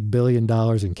 $70 billion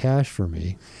in cash for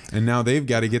me. And now they've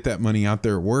got to get that money out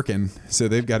there working, so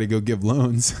they've got to go give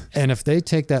loans. And if they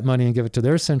take that money and give it to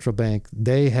their central bank,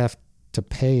 they have to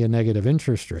pay a negative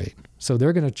interest rate. So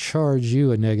they're going to charge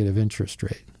you a negative interest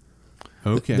rate.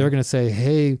 Okay. They're going to say,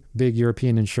 hey, big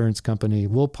European insurance company,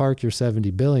 we'll park your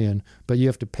 $70 billion, but you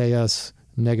have to pay us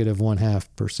negative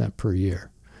 0.5% per year.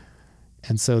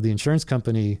 And so the insurance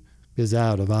company is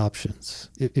out of options.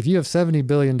 If you have $70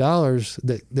 billion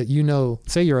that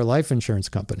say you're a life insurance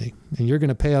company, and you're going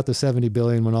to pay out the $70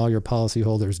 billion when all your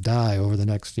policyholders die over the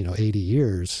next 80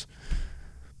 years,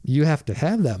 you have to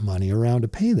have that money around to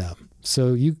pay them.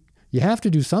 So you have to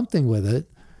do something with it,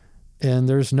 and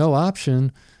there's no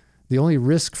option. The only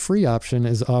risk-free option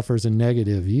offers a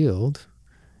negative yield.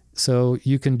 So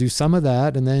you can do some of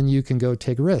that, and then you can go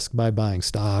take risk by buying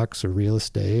stocks or real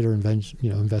estate or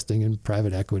investing in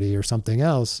private equity or something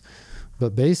else.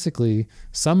 But basically,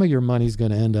 some of your money is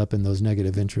going to end up in those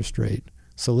negative interest rate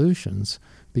solutions,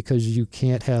 because you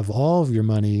can't have all of your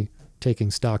money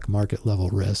taking stock market level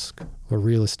risk or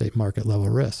real estate market level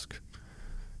risk.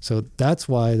 So that's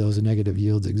why those negative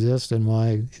yields exist, and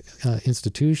why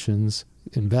institutions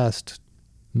invest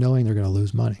knowing they're going to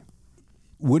lose money.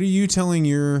 What are you telling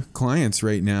your clients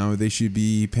right now they should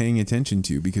be paying attention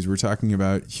to? Because we're talking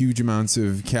about huge amounts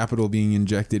of capital being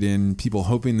injected in, people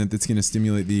hoping that that's going to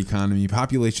stimulate the economy.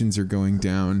 Populations are going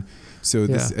down. So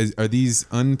are these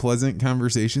unpleasant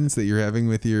conversations that you're having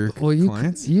with your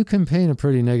clients? You can paint a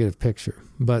pretty negative picture,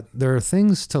 but there are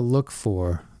things to look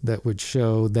for that would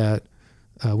show that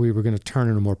we were going to turn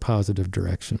in a more positive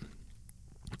direction.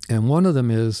 And one of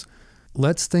them is,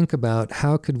 let's think about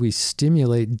how could we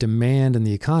stimulate demand in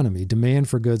the economy, demand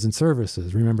for goods and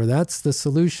services. Remember, that's the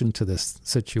solution to this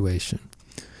situation.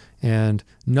 And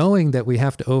knowing that we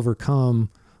have to overcome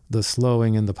the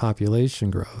slowing in the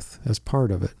population growth as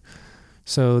part of it.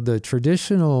 So the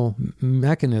traditional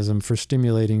mechanism for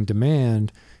stimulating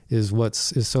demand is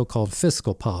is so-called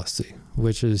fiscal policy,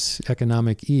 which is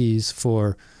economic ease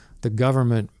for the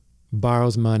government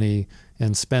borrows money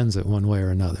and spends it one way or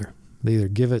another. They either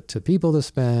give it to people to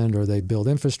spend, or they build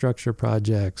infrastructure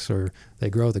projects, or they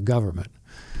grow the government.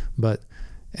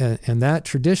 And that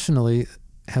traditionally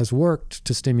has worked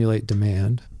to stimulate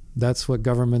demand. That's what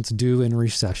governments do in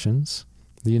recessions.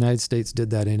 The United States did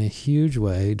that in a huge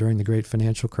way during the great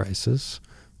financial crisis.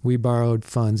 We borrowed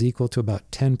funds equal to about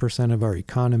 10% of our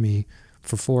economy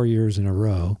for 4 years in a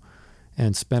row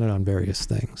and spent it on various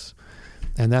things.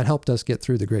 And that helped us get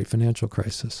through the great financial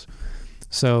crisis.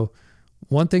 So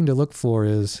one thing to look for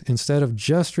is, instead of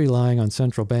just relying on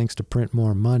central banks to print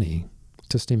more money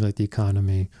to stimulate the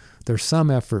economy, there's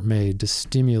some effort made to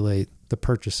stimulate the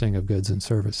purchasing of goods and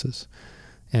services.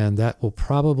 And that will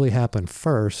probably happen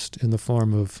first in the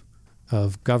form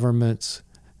of governments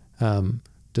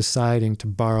deciding to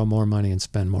borrow more money and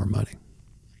spend more money.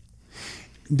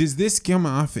 Does this come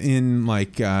off in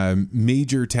like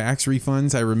major tax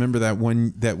refunds? I remember that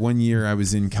one year I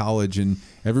was in college and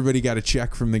everybody got a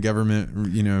check from the government,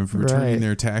 for returning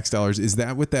their tax dollars. Is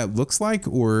that what that looks like,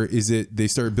 or is it they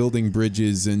start building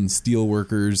bridges and steel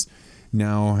workers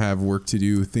now have work to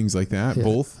do, things like that? Yeah.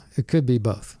 Both? It could be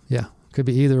both. Yeah, it could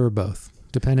be either or both,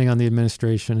 depending on the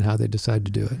administration and how they decide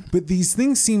to do it. But these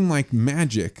things seem like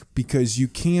magic, because you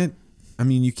can't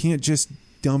just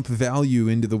dump value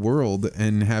into the world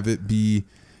and have it be,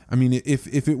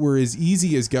 if it were as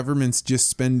easy as governments just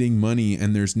spending money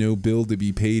and there's no bill to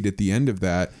be paid at the end of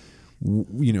that,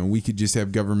 we could just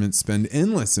have governments spend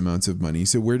endless amounts of money.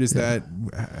 So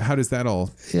how does that all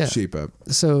shape up?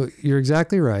 So you're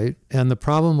exactly right. And the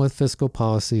problem with fiscal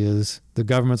policy is the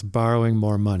government's borrowing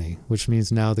more money, which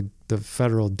means now the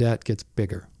federal debt gets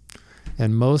bigger.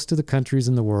 And most of the countries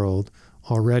in the world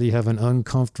already have an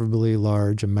uncomfortably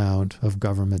large amount of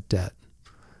government debt.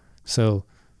 So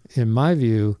in my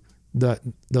view,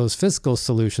 those fiscal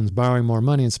solutions, borrowing more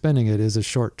money and spending it, is a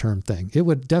short-term thing. It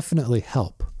would definitely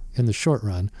help in the short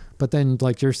run. But then,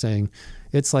 like you're saying,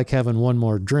 it's like having one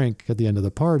more drink at the end of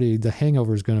the party. The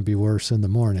hangover is going to be worse in the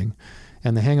morning.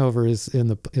 And the hangover is in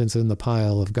the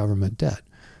pile of government debt.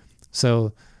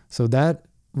 So there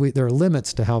are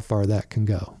limits to how far that can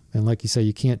go. And like you say,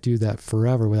 you can't do that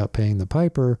forever without paying the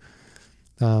piper.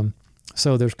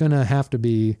 So there's going to have to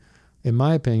be, in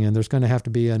my opinion,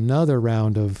 another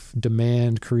round of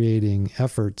demand-creating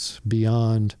efforts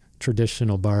beyond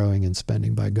traditional borrowing and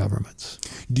spending by governments.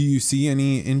 Do you see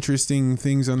any interesting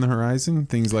things on the horizon?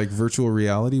 Things like virtual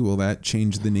reality? Will that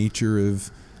change the nature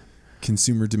of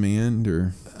consumer demand?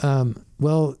 Or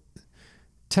well,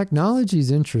 technology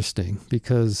is interesting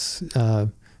because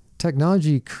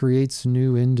technology creates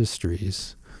new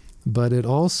industries, but it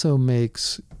also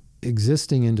makes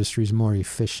existing industries more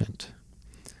efficient.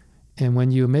 And when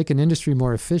you make an industry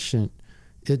more efficient,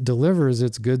 it delivers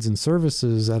its goods and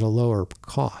services at a lower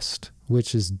cost,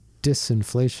 which is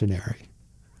disinflationary.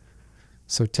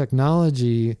 So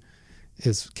technology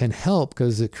can help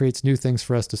because it creates new things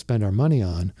for us to spend our money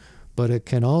on, but it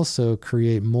can also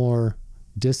create more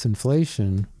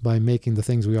disinflation by making the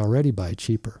things we already buy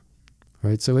cheaper.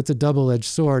 Right, so it's a double-edged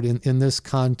sword in this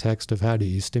context of how do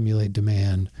you stimulate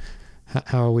demand?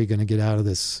 How are we going to get out of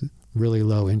this really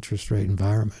low interest rate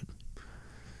environment?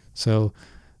 So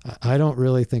I don't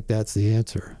really think that's the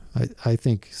answer. I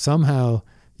think somehow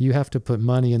you have to put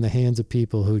money in the hands of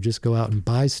people who just go out and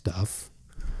buy stuff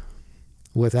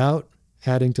without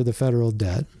adding to the federal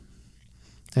debt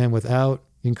and without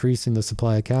increasing the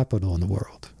supply of capital in the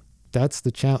world. That's the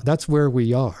challenge. That's where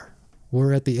we are.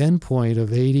 We're at the end point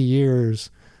of 80 years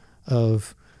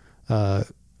of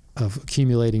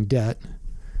accumulating debt.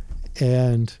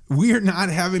 And we are not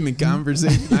having the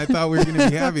conversation I thought we were going to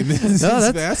be having. This is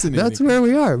fascinating. That's where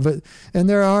we are. And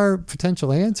there are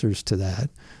potential answers to that.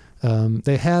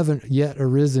 They haven't yet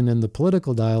arisen in the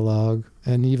political dialogue,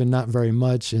 and even not very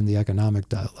much in the economic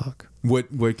dialogue.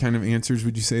 What kind of answers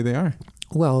would you say they are?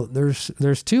 Well,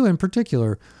 there's two in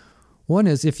particular. One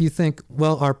is, if you think,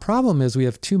 well, our problem is we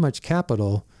have too much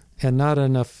capital and not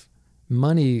enough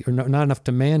money or not enough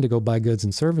demand to go buy goods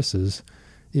and services.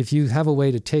 If you have a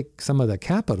way to take some of the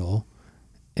capital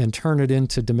and turn it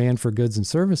into demand for goods and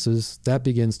services, that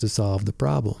begins to solve the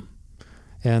problem.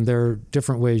 And there are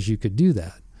different ways you could do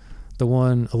that. The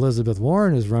one Elizabeth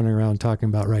Warren is running around talking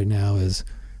about right now is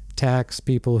tax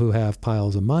people who have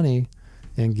piles of money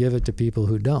and give it to people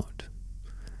who don't.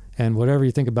 And whatever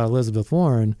you think about Elizabeth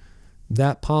Warren,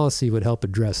 that policy would help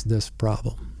address this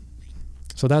problem.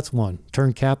 So that's one,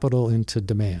 turn capital into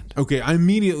demand. Okay, I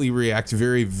immediately react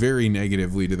very, very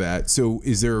negatively to that. So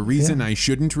is there a reason I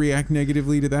shouldn't react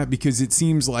negatively to that? Because it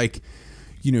seems like,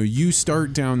 you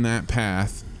start down that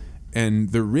path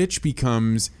and the rich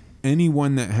becomes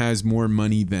anyone that has more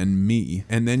money than me.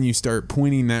 And then you start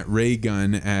pointing that ray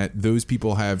gun at those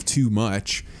people have too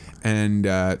much, and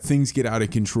things get out of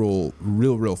control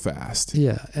real fast.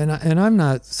 Yeah, and I'm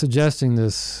not suggesting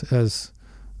this as...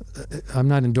 I'm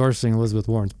not endorsing Elizabeth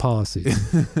Warren's policies.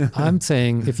 I'm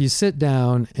saying if you sit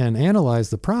down and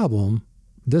analyze the problem,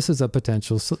 this is a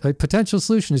potential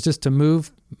solution is just to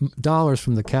move dollars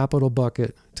from the capital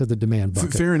bucket to the demand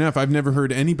bucket. Fair enough. I've never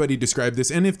heard anybody describe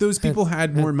this. And if those people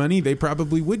had more money, they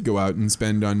probably would go out and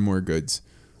spend on more goods.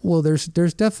 Well, there's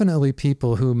definitely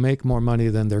people who make more money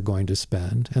than they're going to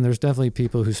spend. And there's definitely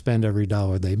people who spend every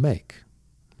dollar they make,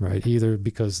 right? Either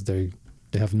because they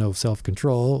have no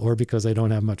self-control or because they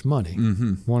don't have much money,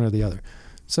 one or the other.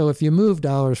 So if you move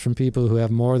dollars from people who have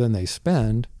more than they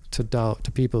spend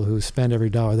to people who spend every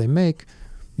dollar they make,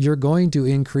 you're going to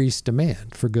increase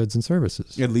demand for goods and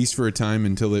services. At least for a time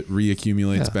until it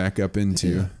reaccumulates back up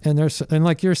into. Yeah. And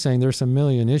like you're saying, there's a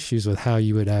million issues with how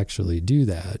you would actually do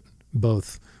that,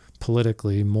 both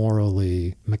politically,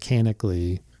 morally,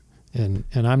 mechanically. And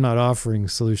I'm not offering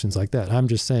solutions like that. I'm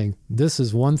just saying this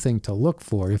is one thing to look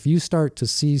for. If you start to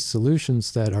see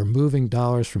solutions that are moving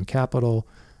dollars from capital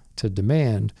to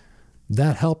demand,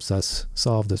 that helps us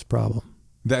solve this problem.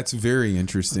 That's very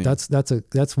interesting.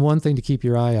 That's one thing to keep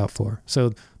your eye out for.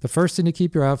 So the first thing to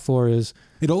keep your eye out for is...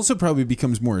 It also probably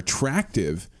becomes more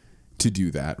attractive to do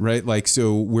that, right? Like,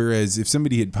 so whereas if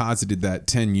somebody had posited that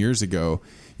 10 years ago,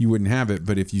 you wouldn't have it.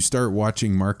 But if you start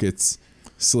watching markets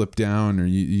slip down, or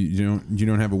you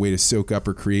don't have a way to soak up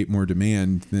or create more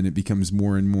demand, then it becomes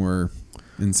more and more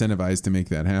incentivized to make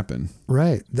that happen.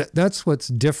 Right. That's what's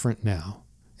different now.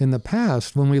 In the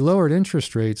past, when we lowered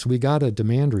interest rates, we got a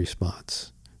demand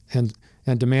response. And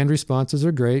demand responses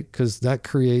are great because that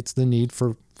creates the need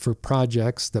for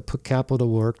projects that put capital to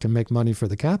work to make money for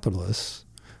the capitalists,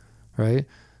 right?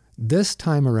 This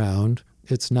time around,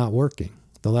 it's not working.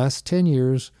 The last 10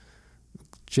 years,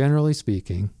 generally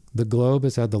speaking, the globe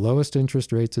has had the lowest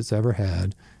interest rates it's ever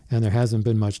had, and there hasn't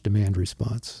been much demand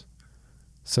response.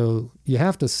 So you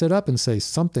have to sit up and say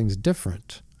something's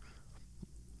different.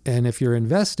 And if you're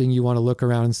investing, you want to look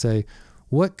around and say,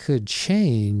 what could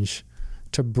change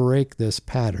to break this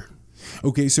pattern?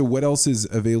 Okay, so what else is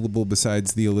available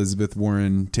besides the Elizabeth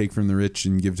Warren take from the rich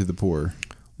and give to the poor?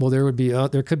 Well,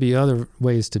 there could be other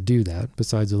ways to do that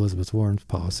besides Elizabeth Warren's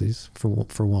policies, for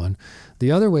one.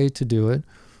 The other way to do it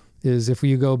is if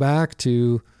you go back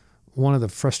to one of the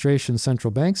frustrations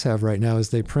central banks have right now is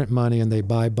they print money and they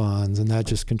buy bonds, and that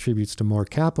just contributes to more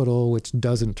capital, which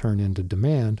doesn't turn into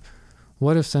demand.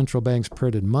 What if central banks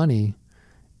printed money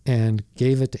and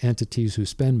gave it to entities who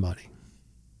spend money?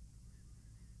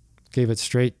 Gave it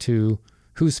straight to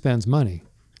who spends money?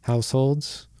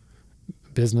 Households,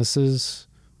 businesses,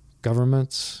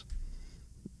 governments,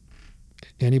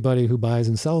 anybody who buys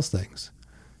and sells things.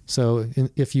 So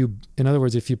in other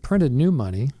words, if you printed new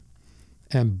money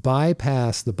and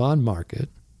bypass the bond market,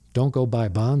 don't go buy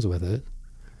bonds with it,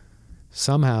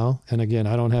 somehow, and again,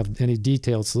 I don't have any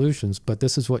detailed solutions, but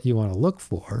this is what you want to look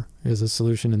for, is a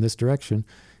solution in this direction.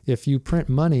 If you print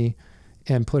money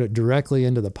and put it directly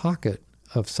into the pocket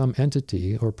of some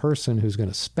entity or person who's going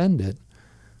to spend it,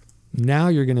 now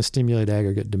you're going to stimulate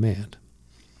aggregate demand.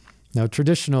 Now,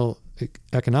 traditional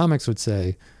economics would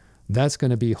say that's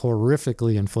going to be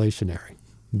horrifically inflationary.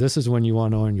 This is when you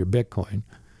want to own your Bitcoin.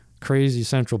 Crazy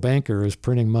central banker is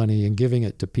printing money and giving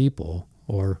it to people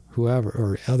or whoever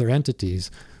or other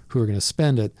entities who are going to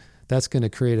spend it. That's going to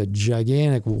create a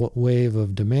gigantic wave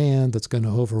of demand that's going to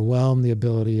overwhelm the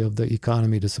ability of the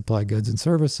economy to supply goods and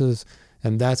services,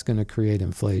 and that's going to create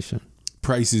inflation.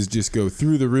 Prices just go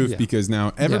through the roof because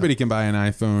now everybody can buy an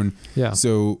iPhone. Yeah.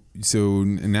 So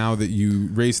now that you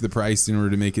raise the price in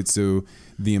order to make it so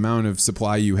the amount of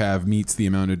supply you have meets the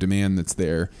amount of demand that's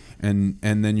there, and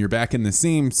then you're back in the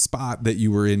same spot that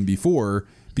you were in before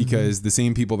because the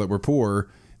same people that were poor,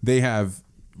 they have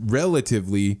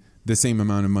relatively the same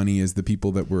amount of money as the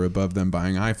people that were above them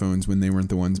buying iPhones when they weren't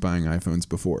the ones buying iPhones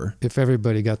before. If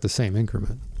everybody got the same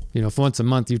increment. You know, if once a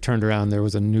month you turned around, there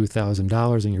was a new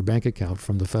 $1,000 in your bank account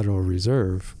from the Federal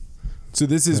Reserve, So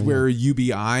this is where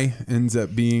UBI ends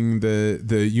up being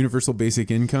the universal basic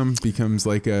income becomes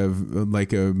like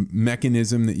a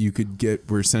mechanism that you could get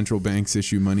where central banks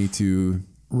issue money to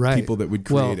people that would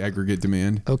create aggregate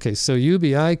demand. Okay, so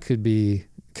UBI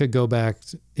could go back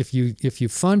if you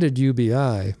funded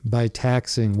UBI by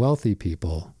taxing wealthy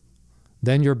people,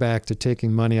 then you're back to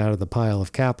taking money out of the pile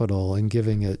of capital and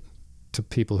giving it to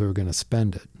people who are going to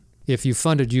spend it. If you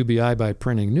funded UBI by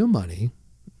printing new money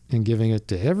and giving it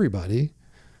to everybody,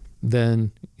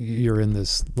 then you're in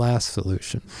this last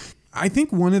solution. I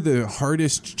think one of the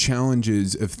hardest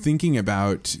challenges of thinking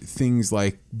about things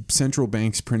like central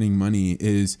banks printing money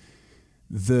is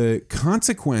the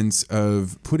consequence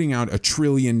of putting out $1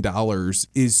 trillion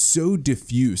is so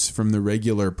diffuse from the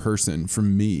regular person,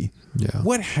 from me. Yeah.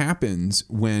 What happens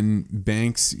when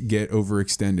banks get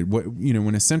overextended?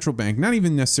 When a central bank, not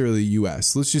even necessarily the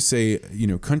U.S., let's just say,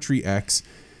 country X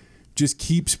just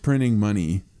keeps printing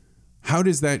money. How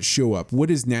does that show up? What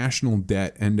does national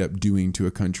debt end up doing to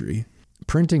a country?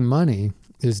 Printing money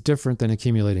is different than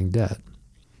accumulating debt.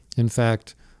 In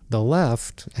fact, the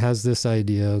left has this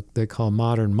idea they call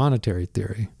modern monetary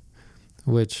theory,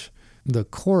 which the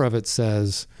core of it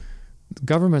says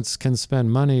governments can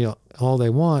spend money all they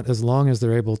want as long as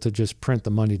they're able to just print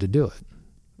the money to do it.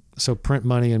 So print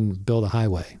money and build a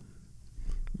highway.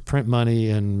 Print money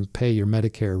and pay your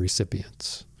Medicare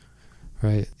recipients,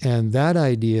 right? And that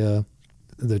idea,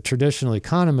 the traditional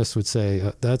economists would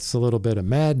say, that's a little bit of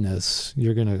madness.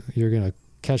 You're gonna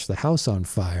catch the house on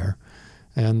fire.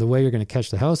 And the way you're going to catch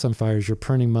the house on fire is you're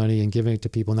printing money and giving it to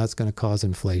people, and that's going to cause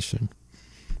inflation.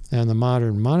 And the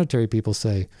modern monetary people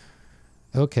say,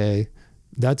 okay,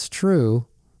 that's true,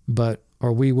 but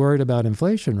are we worried about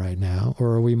inflation right now,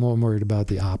 or are we more worried about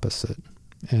the opposite?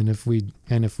 And if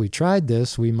we tried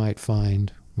this, we might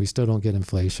find we still don't get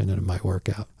inflation and it might work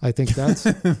out. I think that's...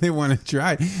 They want to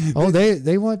try. Oh,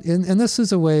 they want... And this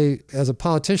is a way, as a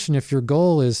politician, if your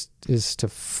goal is to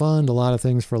fund a lot of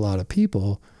things for a lot of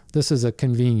people... This is a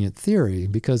convenient theory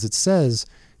because it says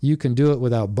you can do it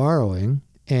without borrowing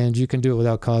and you can do it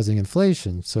without causing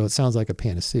inflation. So it sounds like a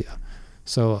panacea.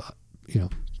 So,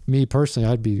 me personally,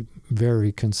 I'd be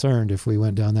very concerned if we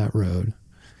went down that road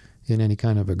in any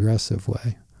kind of aggressive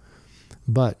way.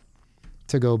 But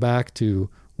to go back to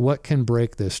what can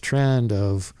break this trend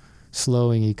of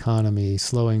slowing economy,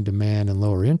 slowing demand, and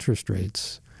lower interest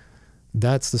rates,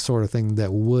 that's the sort of thing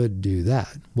that would do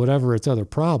that. Whatever its other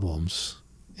problems,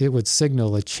 it would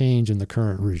signal a change in the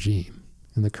current regime,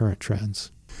 in the current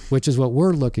trends, which is what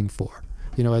we're looking for.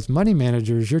 As money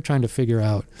managers, you're trying to figure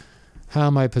out, how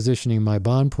am I positioning my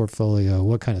bond portfolio?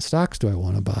 What kind of stocks do I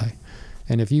want to buy?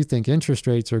 And if you think interest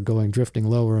rates are drifting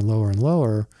lower and lower and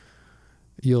lower,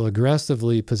 you'll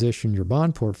aggressively position your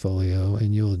bond portfolio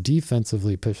and you'll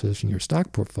defensively position your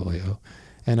stock portfolio.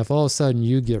 And if all of a sudden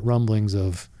you get rumblings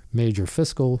of major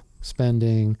fiscal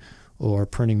spending, or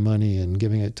printing money and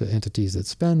giving it to entities that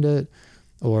spend it,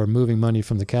 or moving money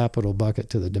from the capital bucket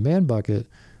to the demand bucket,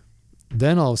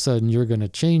 then all of a sudden you're going to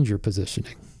change your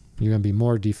positioning. You're going to be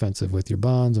more defensive with your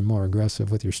bonds and more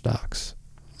aggressive with your stocks.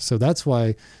 So that's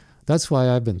why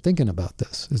I've been thinking about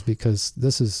this, is because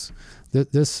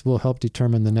this will help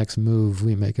determine the next move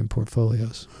we make in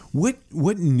portfolios. What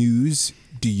news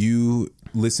do you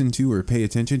listen to or pay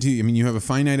attention to? I mean, you have a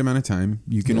finite amount of time.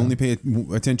 You can only pay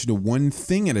attention to one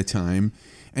thing at a time,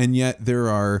 and yet there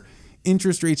are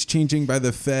interest rates changing by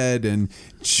the Fed and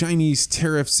Chinese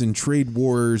tariffs and trade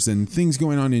wars and things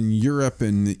going on in Europe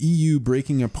and the EU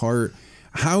breaking apart.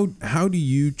 How do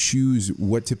you choose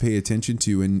what to pay attention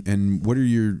to, and where do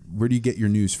you get your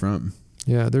news from?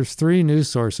 Yeah, there's 3 news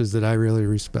sources that I really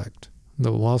respect: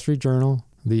 the Wall Street Journal,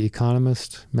 the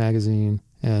Economist magazine,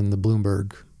 and the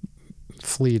Bloomberg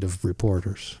fleet of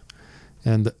reporters,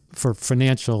 and for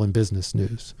financial and business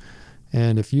news.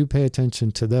 And if you pay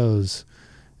attention to those,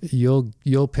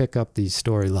 you'll pick up these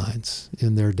storylines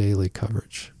in their daily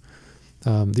coverage.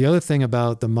 The other thing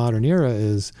about the modern era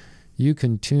is you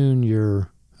can tune your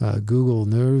Google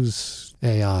News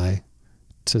AI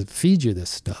to feed you this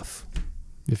stuff.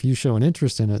 If you show an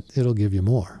interest in it, it'll give you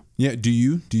more. Yeah. Do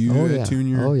you tune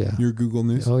your Google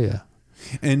News? Oh, yeah.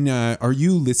 And are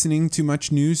you listening to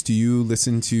much news? Do you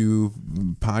listen to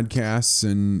podcasts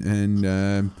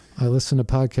and I listen to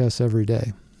podcasts every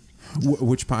day.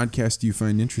 Which podcast do you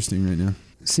find interesting right now?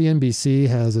 CNBC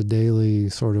has a daily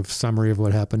sort of summary of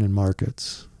what happened in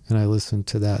markets, and I listen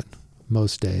to that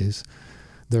most days.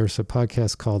 There's a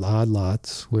podcast called Odd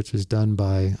Lots, which is done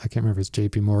by, I can't remember if it's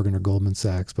JP Morgan or Goldman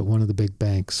Sachs, but one of the big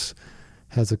banks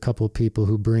has a couple of people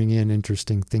who bring in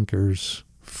interesting thinkers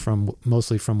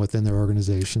mostly from within their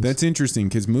organizations. That's interesting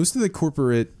because most of the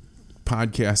corporate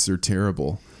podcasts are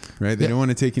terrible. right? They don't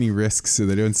want to take any risks, so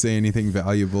they don't say anything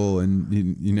valuable, and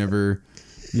you never.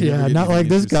 Not like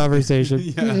this conversation.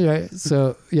 Yeah. Right.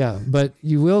 So but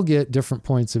you will get different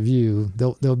points of view.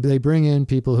 They bring in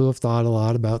people who have thought a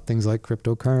lot about things like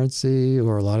cryptocurrency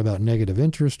or a lot about negative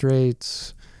interest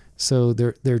rates. So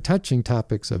they're touching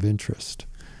topics of interest.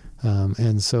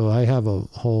 And so I have a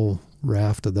whole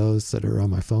raft of those that are on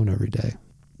my phone every day.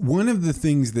 One of the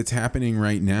things that's happening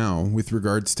right now with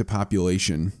regards to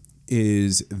population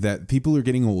is that people are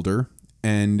getting older,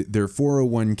 and their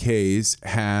 401ks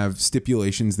have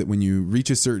stipulations that when you reach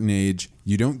a certain age,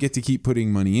 you don't get to keep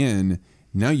putting money in.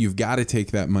 Now you've got to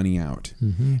take that money out.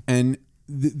 Mm-hmm. And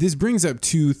this brings up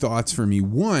two thoughts for me.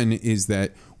 One is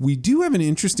that we do have an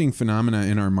interesting phenomena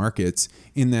in our markets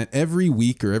in that every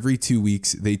week or every 2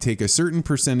 weeks, they take a certain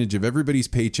percentage of everybody's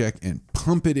paycheck and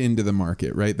pump it into the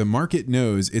market, right? The market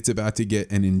knows it's about to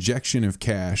get an injection of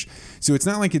cash. So it's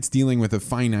not like it's dealing with a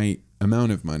finite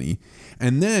amount of money.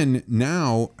 And then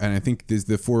now, and I think the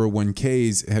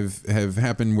 401ks have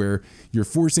happened where you're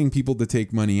forcing people to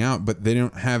take money out, but they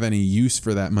don't have any use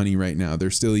for that money right now.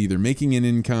 They're still either making an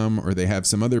income or they have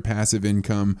some other passive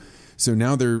income. So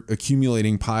now they're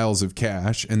accumulating piles of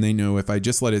cash, and they know if I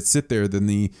just let it sit there, then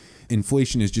the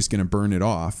inflation is just going to burn it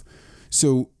off.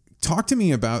 So talk to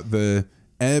me about the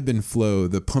ebb and flow,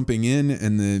 the pumping in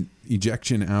and the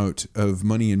ejection out of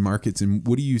money in markets, and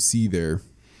what do you see there?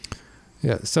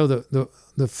 Yeah, so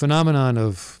the phenomenon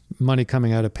of money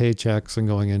coming out of paychecks and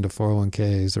going into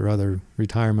 401ks or other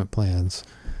retirement plans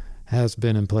has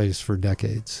been in place for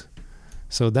decades.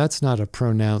 So that's not a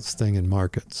pronounced thing in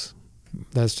markets.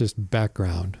 That's just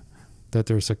background, that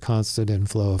there's a constant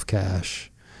inflow of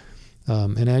cash.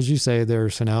 And as you say,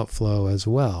 there's an outflow as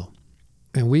well.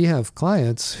 And we have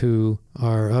clients who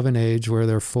are of an age where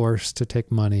they're forced to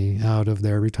take money out of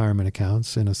their retirement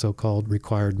accounts in a so-called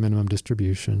required minimum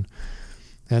distribution.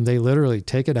 And they literally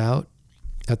take it out.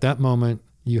 At that moment,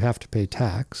 you have to pay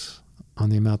tax on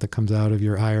the amount that comes out of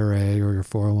your IRA or your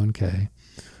 401k.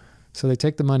 So they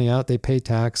take the money out, they pay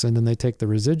tax, and then they take the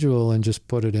residual and just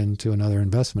put it into another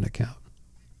investment account.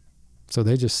 So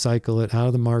they just cycle it out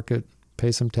of the market,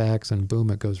 pay some tax, and boom,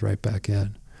 it goes right back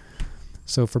in.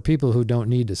 So for people who don't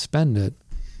need to spend it,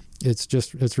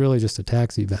 it's really just a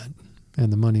tax event,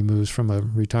 and the money moves from a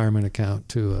retirement account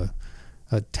to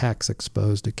a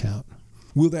tax-exposed account.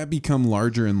 Will that become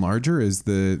larger and larger as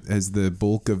the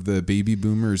bulk of the baby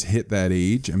boomers hit that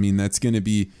age? I mean, that's going to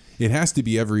be, it has to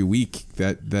be every week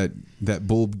that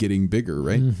bulb getting bigger,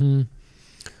 right? Mm-hmm.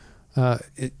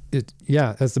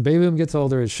 As the baby boom gets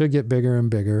older, it should get bigger and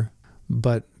bigger.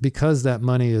 But because that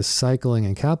money is cycling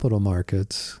in capital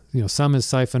markets, some is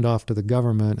siphoned off to the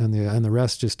government and the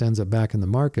rest just ends up back in the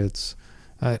markets.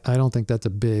 I don't think that's a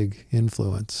big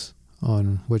influence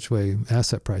on which way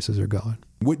asset prices are going.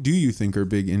 What do you think are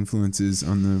big influences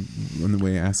on the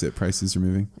way asset prices are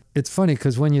moving? It's funny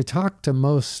because when you talk to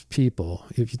most people,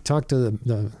 if you talk to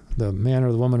the man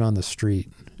or the woman on the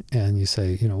street and you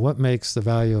say, what makes the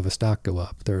value of a stock go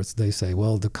up? They say,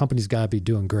 well, the company's got to be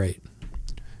doing great,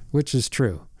 which is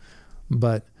true.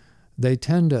 But they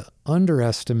tend to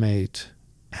underestimate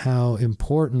how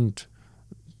important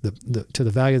to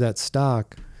the value of that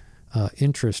stock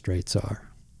interest rates are.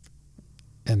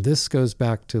 And this goes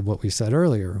back to what we said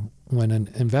earlier. When an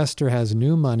investor has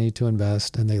new money to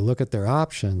invest and they look at their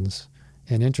options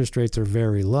and interest rates are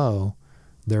very low,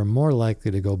 they're more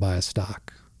likely to go buy a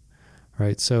stock,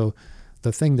 right? So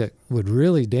the thing that would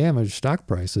really damage stock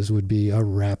prices would be a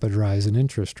rapid rise in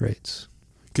interest rates.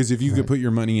 Because if you could put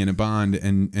your money in a bond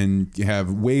and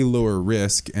have way lower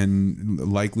risk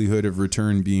and likelihood of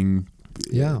return being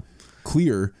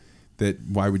clear, that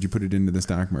why would you put it into the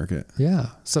stock market? Yeah.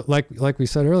 So like we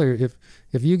said earlier,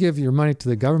 if you give your money to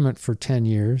the government for 10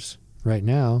 years, right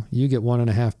now, you get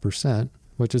 1.5%,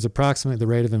 which is approximately the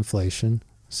rate of inflation.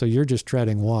 So you're just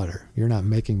treading water. You're not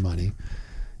making money.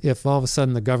 If all of a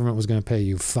sudden the government was going to pay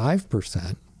you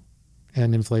 5%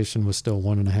 and inflation was still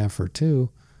 1.5 or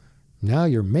 2, now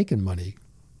you're making money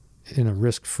in a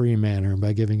risk-free manner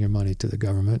by giving your money to the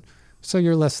government. So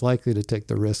you're less likely to take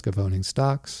the risk of owning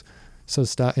stocks. So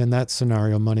in that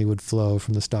scenario, money would flow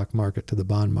from the stock market to the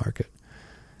bond market.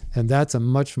 And that's a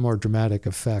much more dramatic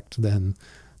effect than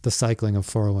the cycling of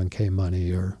 401k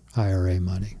money or IRA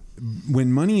money.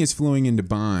 When money is flowing into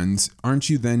bonds, aren't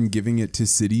you then giving it to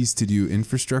cities to do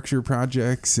infrastructure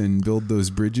projects and build those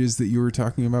bridges that you were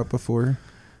talking about before?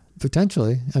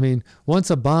 Potentially. I mean, once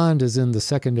a bond is in the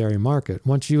secondary market,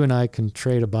 once you and I can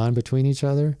trade a bond between each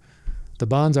other, the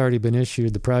bond's already been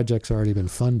issued, the project's already been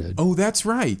funded. Oh, that's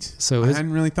right. So I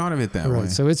hadn't really thought of it that way.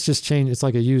 So it's just changed. It's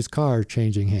like a used car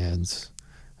changing hands.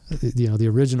 the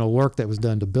original work that was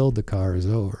done to build the car is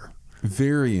over.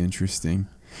 Very interesting.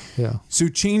 Yeah. So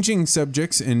changing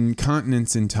subjects and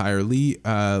continents entirely,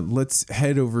 let's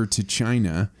head over to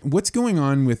China. What's going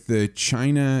on with the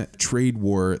China trade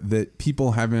war that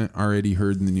people haven't already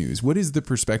heard in the news? What is the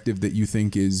perspective that you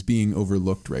think is being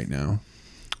overlooked right now?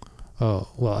 Oh,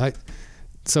 well,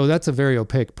 so that's a very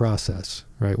opaque process,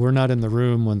 right? We're not in the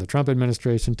room when the Trump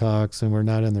administration talks, and we're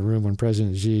not in the room when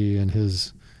President Xi and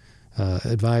his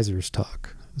advisors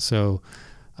talk. So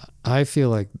I feel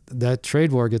like that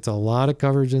trade war gets a lot of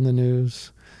coverage in the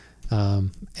news,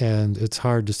 and it's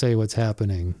hard to say what's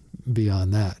happening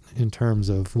beyond that in terms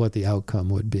of what the outcome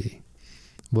would be.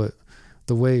 But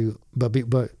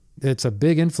it's a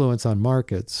big influence on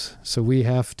markets, so we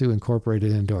have to incorporate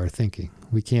it into our thinking.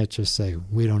 We can't just say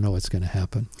we don't know what's going to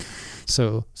happen.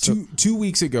 So 2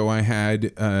 weeks ago, I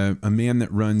had a man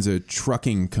that runs a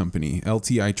trucking company,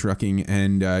 LTI Trucking,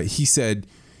 and he said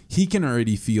he can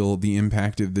already feel the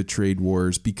impact of the trade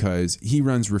wars because he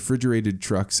runs refrigerated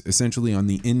trucks essentially on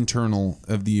the internal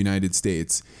of the United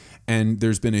States. And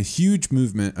there's been a huge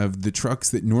movement of the trucks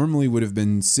that normally would have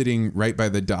been sitting right by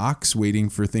the docks waiting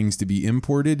for things to be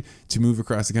imported to move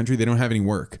across the country. They don't have any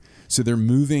work. So they're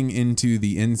moving into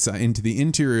the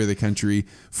interior of the country,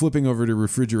 flipping over to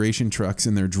refrigeration trucks,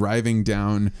 and they're driving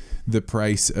down the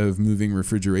price of moving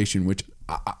refrigeration, which,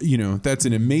 that's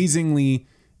an amazingly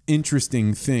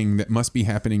interesting thing that must be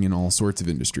happening in all sorts of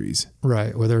industries.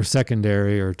 Right, where there are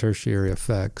secondary or tertiary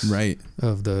effects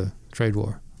of the trade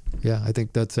war. Yeah, I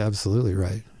think that's absolutely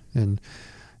right. And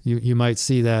you might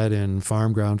see that in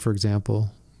farm ground, for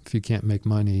example. If you can't make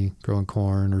money growing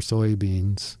corn or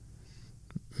soybeans,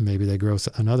 maybe they grow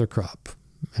another crop,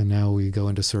 and now we go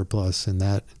into surplus in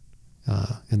that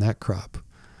crop.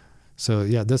 So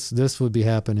yeah, this would be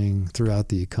happening throughout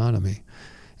the economy.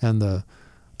 And the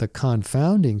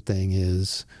confounding thing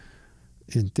is,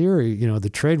 in theory, the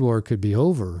trade war could be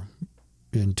over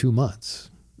in 2 months.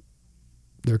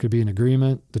 There could be an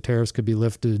agreement, the tariffs could be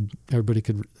lifted, everybody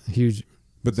could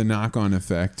But the knock-on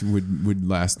effect would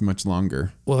last much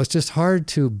longer. Well, it's just hard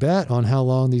to bet on how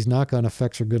long these knock-on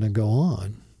effects are going to go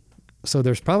on. So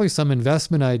there's probably some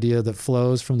investment idea that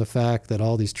flows from the fact that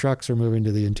all these trucks are moving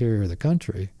to the interior of the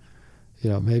country.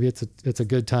 Maybe it's a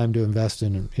good time to invest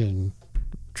in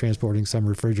transporting some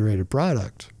refrigerated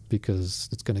product because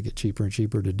it's going to get cheaper and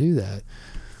cheaper to do that.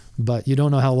 But you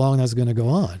don't know how long that's going to go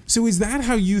on. So is that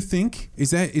how you think?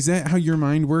 Is that how your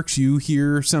mind works? You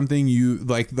hear something you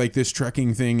like this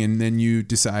trucking thing, and then you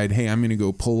decide, hey, I'm going to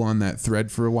go pull on that thread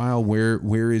for a while.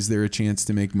 Where is there a chance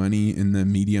to make money in the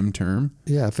medium term?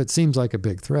 Yeah, if it seems like a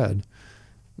big thread.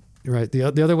 Right. The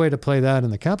other way to play that in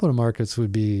the capital markets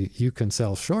would be you can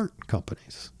sell short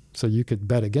companies. So you could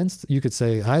bet against. You could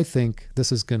say, I think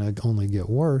this is going to only get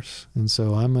worse, and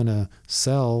so I'm going to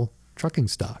sell trucking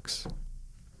stocks.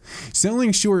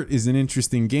 Selling short is an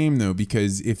interesting game, though,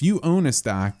 because if you own a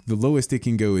stock, the lowest it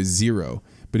can go is 0.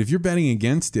 But if you're betting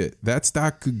against it, that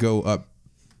stock could go up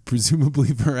presumably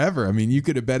forever. I mean, you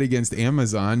could have bet against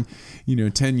Amazon,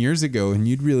 10 years ago, and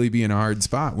you'd really be in a hard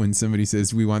spot when somebody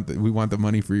says, we want the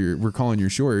money for we're calling you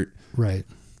short. Right.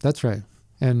 That's right.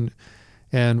 And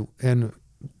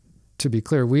to be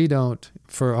clear, we don't,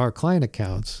 for our client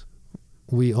accounts,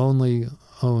 we only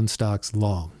own stocks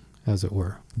long, as it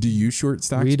were. Do you short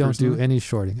stocks? We don't personally? do any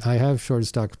shorting. I have shorted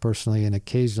stocks personally, and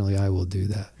occasionally I will do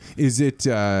that. Is it?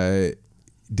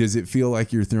 Does it feel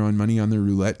like you're throwing money on the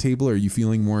roulette table? Are you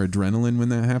feeling more adrenaline when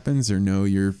that happens, or no?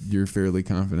 You're fairly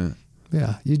confident.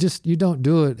 Yeah, you don't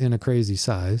do it in a crazy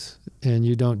size, and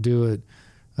you don't do it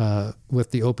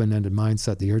with the open-ended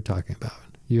mindset that you're talking about.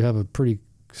 You have a pretty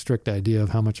strict idea of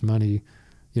how much money,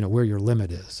 where your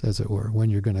limit is, as it were, when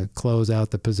you're going to close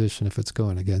out the position if it's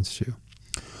going against you.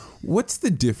 What's the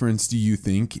difference, do you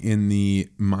think, in the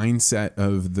mindset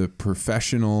of the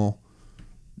professional?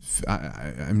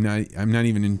 I'm not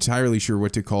even entirely sure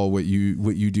what to call what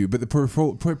you do, but the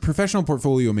professional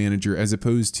portfolio manager as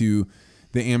opposed to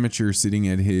the amateur sitting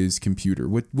at his computer.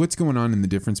 What's going on in the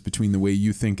difference between the way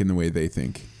you think and the way they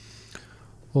think?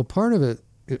 Well, part of it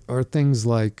are things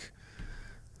like,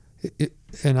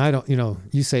 and I don't,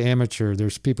 you say amateur,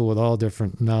 there's people with all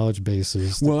different knowledge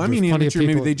bases. Well, I mean amateur,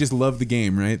 maybe they just love the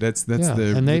game, right? That's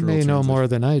and they may know more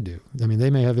than I do. I mean,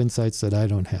 they may have insights that I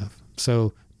don't have.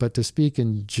 So, but to speak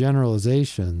in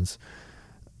generalizations,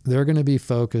 they're going to be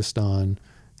focused on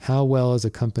how well is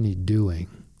a company doing?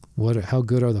 How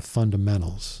good are the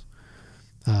fundamentals?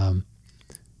 And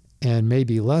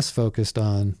maybe less focused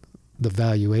on the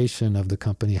valuation of the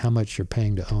company, how much you're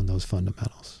paying to own those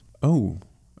fundamentals. Oh,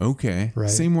 okay. Right.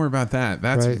 Say more about that.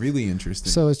 That's really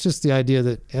interesting. So it's just the idea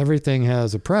that everything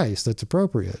has a price that's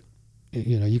appropriate.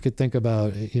 you could think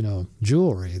about,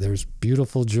 jewelry. There's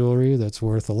beautiful jewelry that's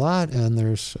worth a lot, and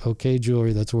there's okay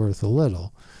jewelry that's worth a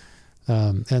little.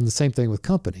 And the same thing with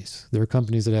companies. There are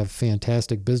companies that have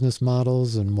fantastic business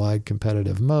models and wide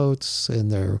competitive moats, and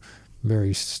they're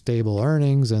very stable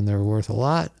earnings, and they're worth a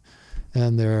lot.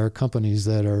 And there are companies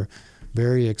that are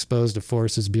very exposed to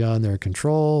forces beyond their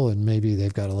control, and maybe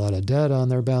they've got a lot of debt on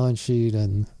their balance sheet,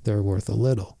 and they're worth a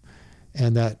little.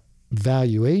 And that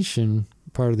valuation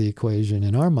part of the equation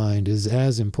in our mind is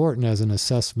as important as an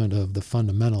assessment of the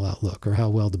fundamental outlook or how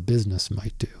well the business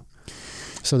might do.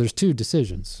 So there's two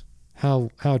decisions. How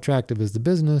attractive is the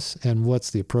business, and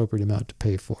what's the appropriate amount to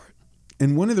pay for it?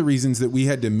 And one of the reasons that we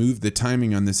had to move the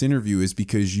timing on this interview is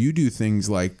because you do things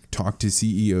like talk to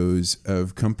CEOs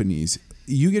of companies.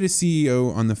 You get a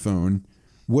CEO on the phone.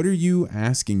 What are you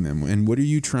asking them? And what are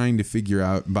you trying to figure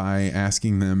out by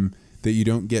asking them that you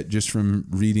don't get just from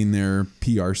reading their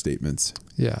PR statements?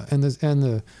 Yeah. And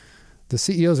the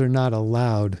CEOs are not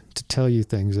allowed to tell you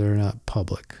things that are not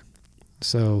public.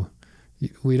 So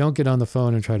we don't get on the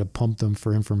phone and try to pump them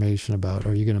for information about,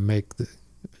 are you going to make the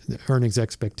earnings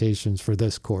expectations for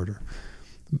this quarter?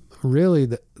 Really,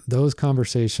 those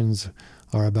conversations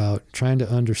are about trying to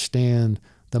understand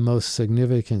the most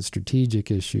significant strategic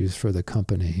issues for the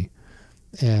company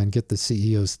and get the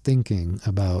CEOs thinking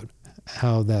about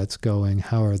how that's going,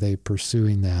 how are they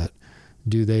pursuing that,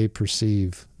 do they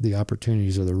perceive the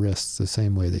opportunities or the risks the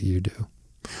same way that you do?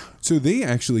 So they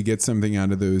actually get something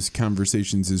out of those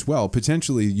conversations as well.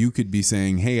 Potentially you could be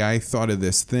saying, hey, I thought of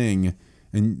this thing,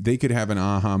 and they could have an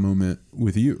aha moment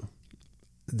with you.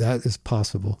 That is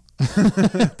possible.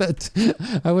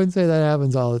 I wouldn't say that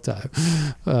happens all the time.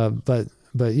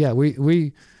 But yeah,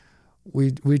 we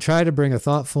try to bring a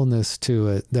thoughtfulness to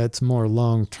it that's more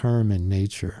long-term in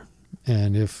nature.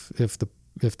 And if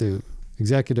the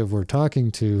executive we're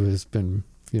talking to has been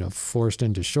forced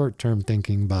into short-term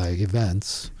thinking by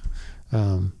events,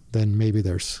 then maybe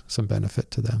there's some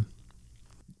benefit to them.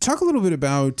 Talk a little bit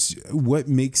about what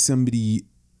makes somebody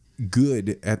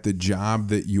good at the job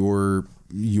that you're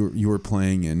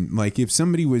playing in. Like if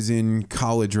somebody was in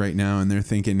college right now and they're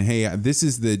thinking, hey, this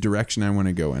is the direction I want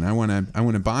to go in. I want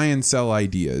to buy and sell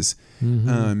ideas.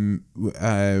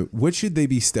 Mm-hmm. What should they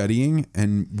be studying,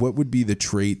 and what would be the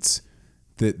traits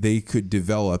that they could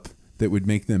develop that would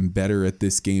make them better at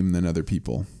this game than other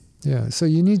people? Yeah. So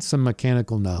you need some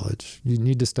mechanical knowledge. You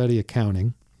need to study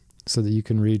accounting so that you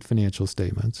can read financial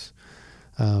statements.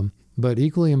 But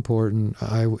equally important,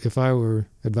 if I were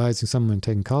advising someone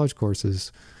taking college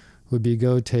courses, would be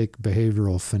go take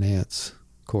behavioral finance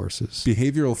courses.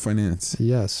 Behavioral finance?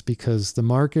 Yes, because the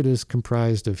market is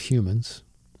comprised of humans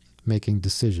making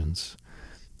decisions.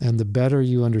 And the better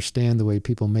you understand the way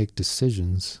people make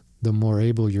decisions, the more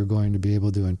able you're going to be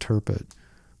able to interpret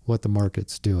what the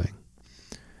market's doing.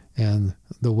 And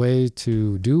the way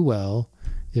to do well,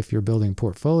 if you're building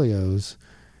portfolios,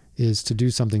 is to do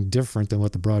something different than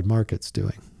what the broad market's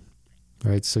doing,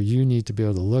 right? So you need to be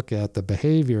able to look at the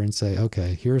behavior and say,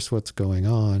 okay, here's what's going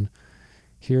on.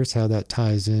 Here's how that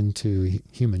ties into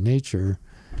human nature.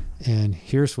 And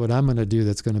here's what I'm going to do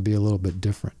that's going to be a little bit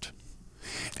different.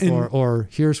 Or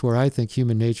here's where I think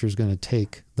human nature is going to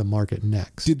take the market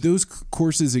next. Did those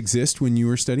courses exist when you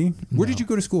were studying? Where did you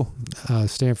go to school?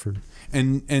 Stanford.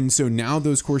 And so now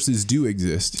those courses do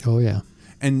exist. Oh, yeah.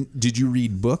 And did you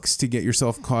read books to get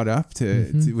yourself caught up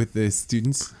to with the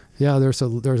students? Yeah, there's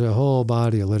a whole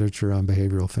body of literature on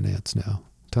behavioral finance now,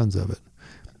 tons of it,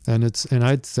 and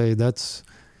I'd say that's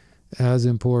as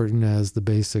important as the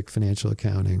basic financial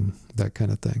accounting, that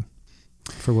kind of thing,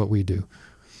 for what we do.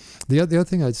 The other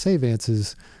thing I'd say, Vance,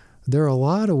 is there are a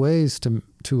lot of ways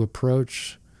to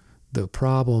approach the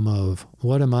problem of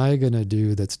what am I going to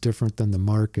do that's different than the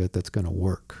market that's going to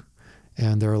work.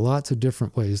 And there are lots of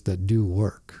different ways that do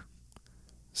work.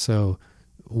 So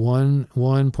one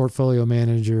portfolio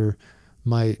manager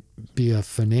might be a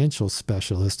financial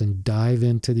specialist and dive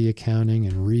into the accounting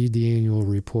and read the annual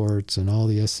reports and all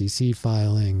the SEC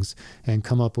filings and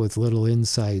come up with little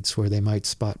insights where they might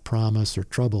spot promise or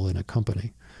trouble in a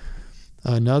company.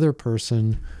 Another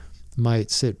person might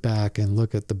sit back and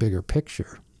look at the bigger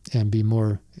picture and be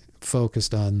more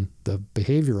focused on the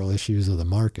behavioral issues of the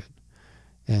market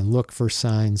and look for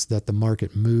signs that the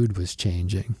market mood was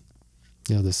changing.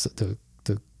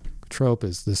 The trope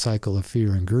is the cycle of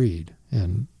fear and greed,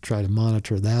 and try to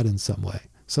monitor that in some way.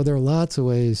 So there are lots of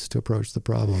ways to approach the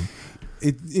problem.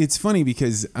 It's funny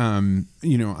because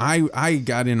I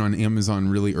got in on Amazon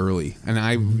really early,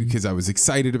 and because I was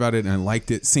excited about it and I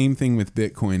liked it. Same thing with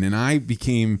Bitcoin, and I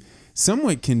became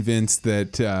somewhat convinced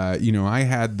that I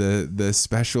had the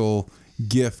special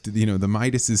gift, the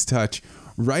Midas's touch,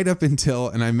 right up until,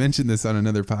 and I mentioned this on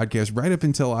another podcast, right up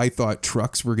until I thought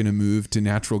trucks were going to move to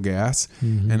natural gas,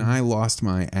 and I lost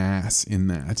my ass in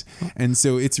that. And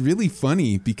so it's really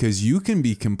funny because you can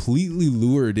be completely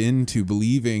lured into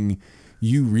believing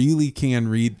you really can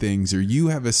read things, or you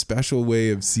have a special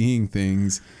way of seeing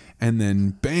things, and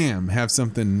then bam, have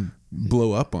something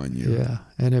blow up on you. Yeah.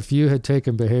 And if you had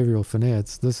taken behavioral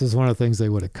finance, this is one of the things they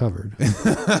would have covered.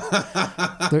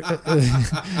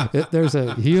 There's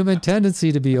a human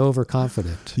tendency to be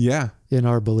overconfident in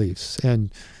our beliefs.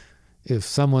 And if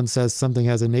someone says something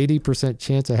has an 80%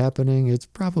 chance of happening, it's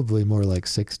probably more like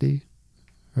 60,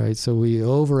 right? So we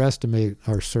overestimate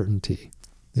our certainty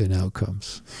in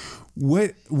outcomes.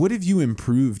 What have you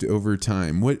improved over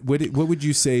time? What would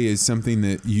you say is something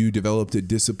that you developed a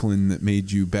discipline that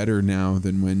made you better now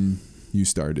than when you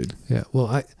started? Yeah,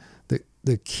 well,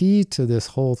 the key to this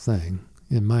whole thing,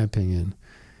 in my opinion,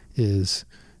 is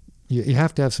you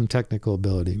have to have some technical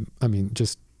ability. I mean,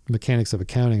 just mechanics of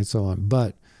accounting and so on.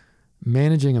 But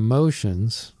managing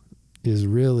emotions is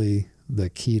really the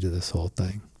key to this whole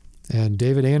thing. And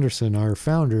David Anderson, our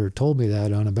founder, told me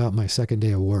that on about my second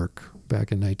day of work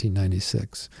back in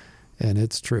 1996. And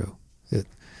it's true.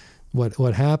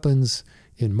 What happens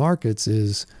in markets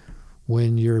is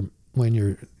when your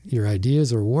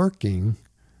ideas are working,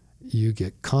 you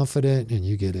get confident and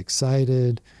you get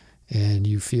excited and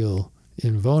you feel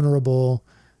invulnerable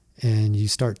and you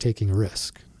start taking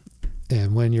risk.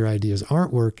 And when your ideas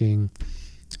aren't working,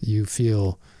 you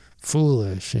feel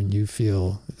foolish and you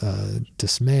feel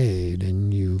dismayed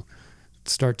and you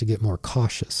start to get more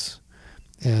cautious.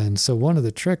 And so one of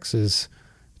the tricks is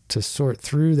to sort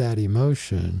through that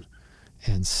emotion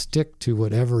and stick to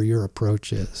whatever your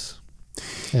approach is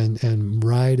and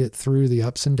ride it through the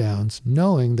ups and downs,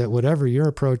 knowing that whatever your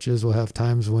approach is will have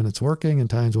times when it's working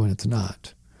and times when it's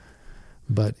not.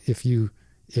 But if you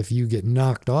get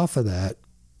knocked off of that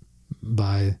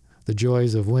by the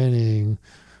joys of winning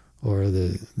or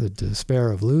the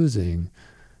despair of losing,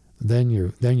 then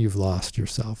you've lost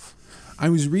yourself. I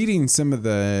was reading some of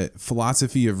the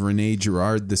philosophy of Rene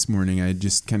Girard this morning. I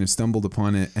just kind of stumbled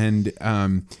upon it, and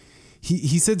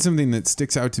he said something that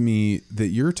sticks out to me that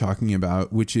you're talking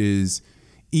about, which is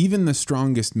even the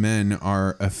strongest men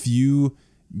are a few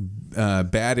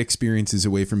bad experiences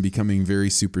away from becoming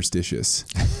very superstitious.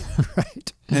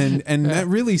 Right. And that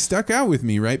really stuck out with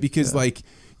me, right? Because like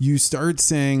you start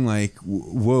saying like,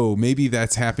 whoa, maybe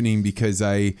that's happening because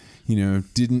I,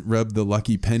 didn't rub the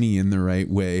lucky penny in the right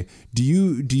way. Do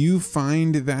you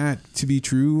find that to be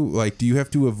true? Like, do you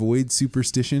have to avoid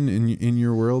superstition in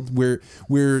your world where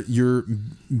you're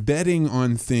betting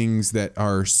on things that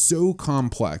are so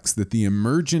complex that the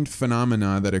emergent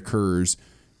phenomena that occurs,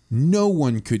 no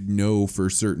one could know for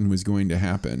certain was going to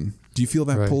happen? Do you feel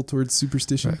that pull towards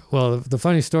superstition? Right. Well, the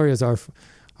funny story is our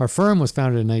firm was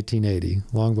founded in 1980,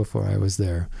 long before I was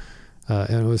there.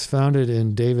 And it was founded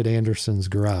in David Anderson's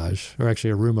garage, or actually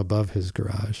a room above his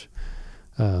garage.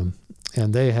 And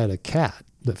they had a cat.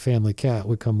 The family cat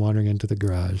would come wandering into the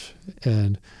garage.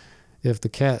 And if the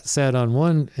cat sat on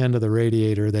one end of the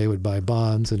radiator, they would buy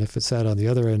bonds. And if it sat on the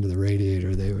other end of the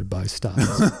radiator, they would buy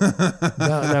stocks.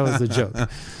 that was the joke.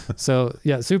 So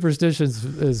yeah, superstitions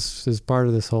is part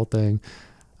of this whole thing.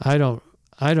 I don't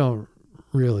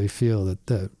really feel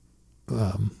that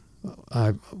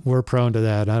we're prone to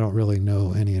that. I don't really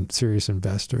know any serious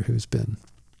investor who's been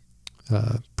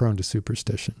prone to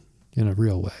superstition in a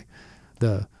real way.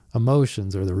 The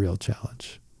emotions are the real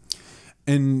challenge.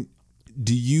 And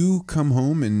do you come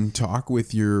home and talk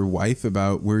with your wife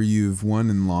about where you've won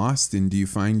and lost? And do you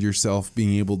find yourself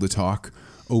being able to talk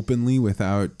openly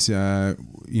without,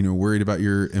 worried about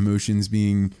your emotions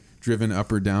being driven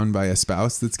up or down by a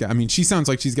spouse she sounds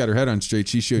like she's got her head on straight.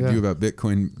 She showed you about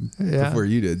Bitcoin before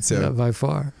you did. So by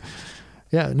far.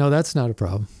 Yeah, no, that's not a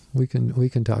problem. We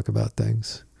can talk about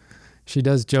things. She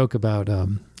does joke about,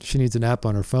 she needs an app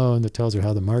on her phone that tells her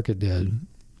how the market did.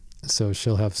 So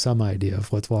she'll have some idea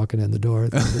of what's walking in the door.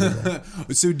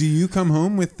 So do you come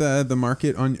home with the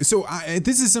market on? So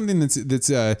this is something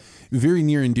that's very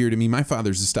near and dear to me. My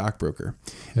father's a stockbroker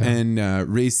and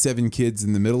raised 7 kids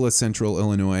in the middle of central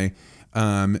Illinois.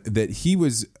 That he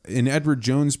was an Edward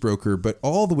Jones broker, but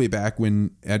all the way back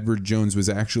when Edward Jones was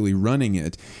actually running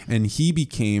it. And he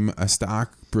became a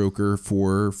stockbroker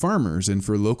for farmers and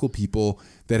for local people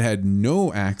that had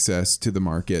no access to the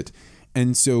market.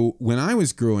 And so when I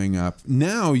was growing up,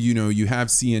 now, you have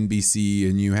CNBC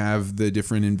and you have the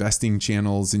different investing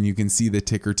channels and you can see the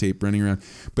ticker tape running around.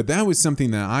 But that was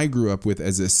something that I grew up with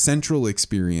as a central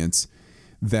experience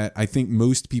that I think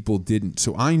most people didn't.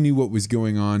 So I knew what was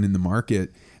going on in the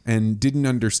market and didn't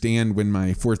understand when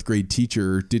my fourth grade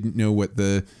teacher didn't know what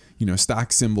the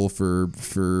stock symbol for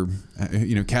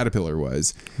Caterpillar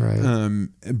was. Right.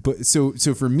 But so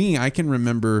for me, I can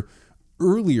remember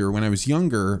earlier when I was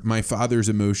younger, my father's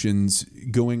emotions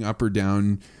going up or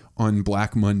down on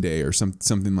Black Monday or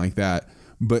something like that.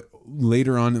 But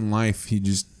later on in life, he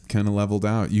just kind of leveled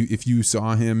out. If you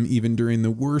saw him even during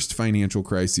the worst financial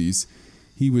crises,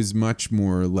 he was much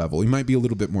more level. He might be a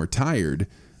little bit more tired,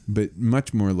 but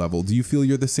much more level. Do you feel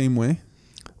you're the same way?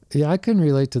 Yeah, I can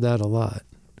relate to that a lot,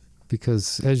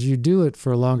 because as you do it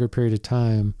for a longer period of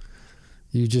time,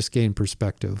 you just gain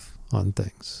perspective on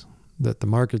things, that the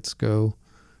markets go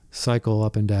cycle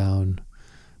up and down,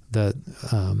 that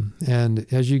and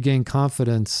as you gain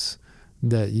confidence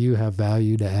that you have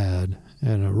value to add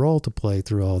and a role to play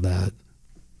through all that,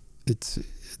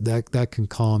 that can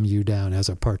calm you down as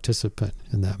a participant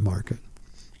in that market.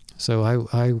 So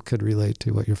I could relate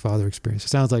to what your father experienced. It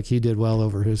sounds like he did well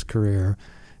over his career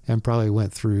and probably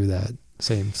went through that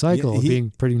same cycle of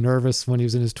being pretty nervous when he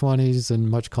was in his 20s and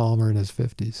much calmer in his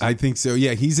 50s. I think so.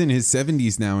 Yeah, he's in his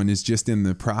 70s now and is just in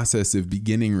the process of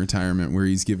beginning retirement, where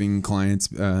he's giving clients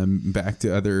back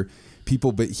to other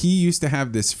people. But he used to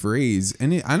have this phrase,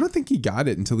 and I don't think he got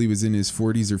it until he was in his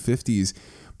 40s or 50s.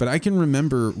 But I can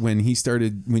remember when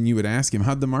you would ask him,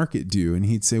 how'd the market do? And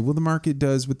he'd say, well, the market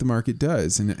does what the market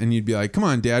does. And you'd be like, come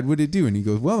on, Dad, what did it do? And he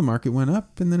goes, well, the market went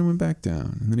up and then it went back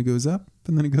down. And then it goes up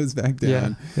and then it goes back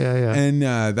down. Yeah. And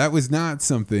that was not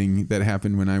something that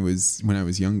happened when I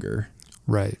was younger.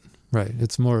 Right.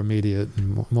 It's more immediate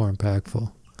and more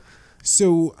impactful.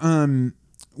 So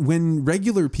when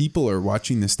regular people are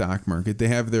watching the stock market, they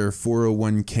have their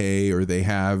 401k or they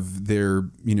have their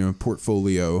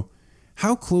portfolio.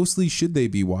 How closely should they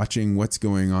be watching what's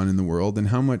going on in the world, and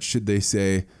how much should they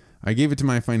say, I gave it to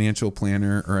my financial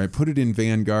planner, or I put it in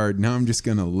Vanguard, now I'm just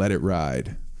going to let it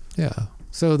ride? Yeah.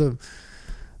 So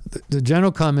the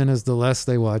general comment is the less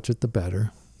they watch it, the better,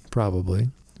 probably,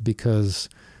 because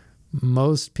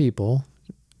most people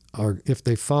if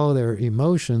they follow their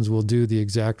emotions, will do the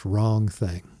exact wrong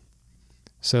thing.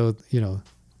 So,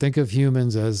 think of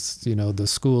humans as, the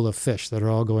school of fish that are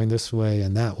all going this way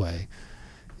and that way.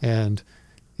 And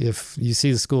if you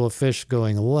see the school of fish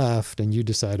going left and you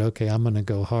decide, okay, I'm going to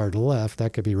go hard left,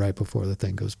 that could be right before the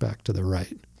thing goes back to the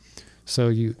right. So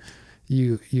you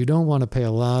don't want to pay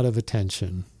a lot of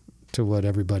attention to what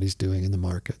everybody's doing in the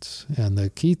markets. And the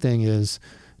key thing is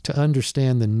to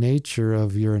understand the nature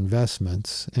of your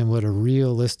investments and what a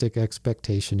realistic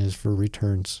expectation is for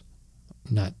returns.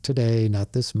 Not today,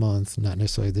 not this month, not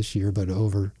necessarily this year, but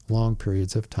over long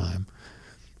periods of time.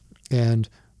 And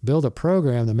build a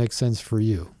program that makes sense for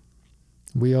you.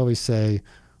 We always say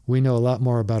we know a lot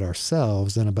more about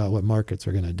ourselves than about what markets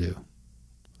are going to do,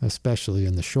 especially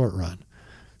in the short run.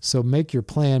 So make your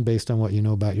plan based on what you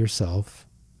know about yourself.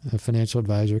 A financial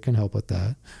advisor can help with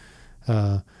that.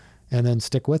 And then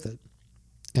stick with it.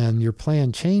 And your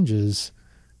plan changes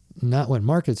not when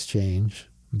markets change,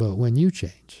 but when you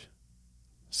change.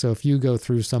 So if you go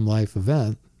through some life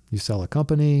event, you sell a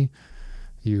company,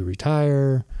 you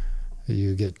retire,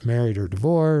 you get married or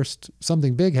divorced,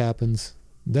 something big happens,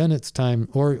 then it's time,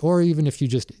 or even if you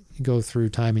just go through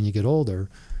time and you get older,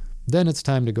 then it's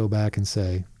time to go back and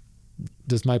say,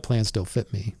 does my plan still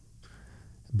fit me?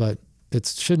 But it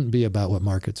shouldn't be about what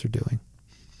markets are doing.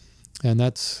 And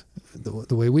that's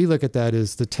the way we look at that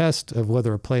is the test of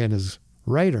whether a plan is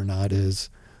right or not is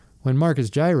when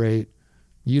markets gyrate,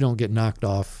 you don't get knocked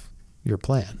off your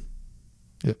plan.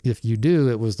 If you do,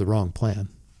 it was the wrong plan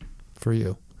for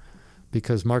you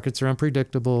because markets are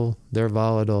unpredictable, they're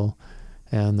volatile,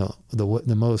 and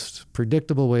the most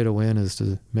predictable way to win is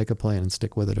to make a plan and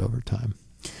stick with it over time.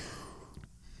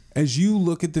 As you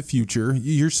look at the future,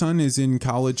 your son is in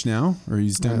college now, or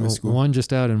he's done with school? One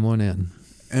just out and one in.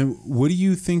 And what do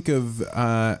you think of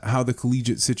how the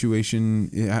collegiate situation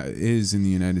is in the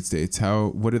United States?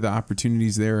 What are the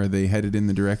opportunities there? Are they headed in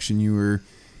the direction you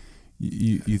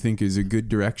think is a good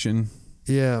direction?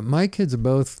 Yeah, my kids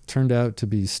both turned out to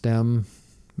be STEM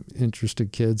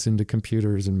interested kids into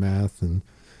computers and math and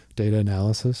data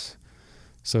analysis.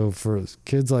 So for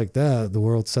kids like that, the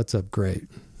world sets up great.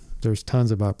 There's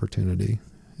tons of opportunity,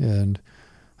 and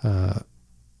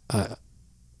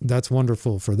that's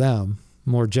wonderful for them.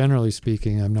 More generally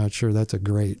speaking, I'm not sure that's a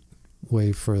great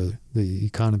way for the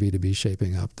economy to be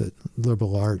shaping up, that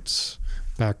liberal arts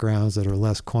backgrounds that are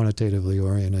less quantitatively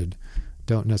oriented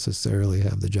don't necessarily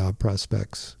have the job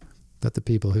prospects that the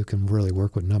people who can really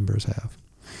work with numbers have.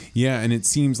 Yeah, and it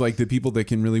seems like the people that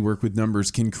can really work with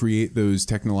numbers can create those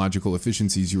technological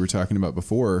efficiencies you were talking about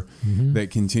before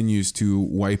that continues to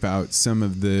wipe out some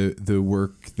of the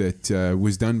work that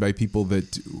was done by people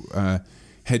that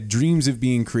had dreams of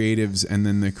being creatives, and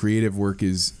then the creative work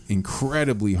is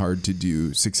incredibly hard to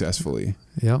do successfully.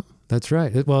 Yep, that's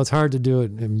right. It's hard to do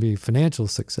it and be financial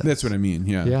success. That's what I mean,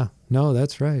 yeah. Yeah, no,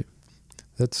 that's right.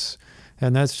 That's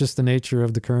just the nature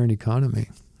of the current economy.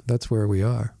 That's where we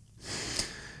are.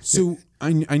 So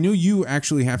I know you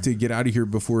actually have to get out of here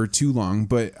before too long,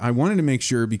 but I wanted to make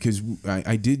sure, because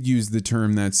I did use the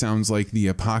term that sounds like the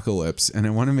apocalypse, and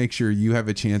I want to make sure you have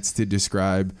a chance to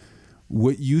describe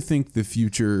what you think the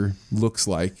future looks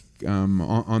like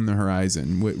on the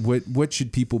horizon. What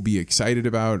should people be excited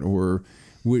about, or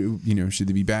should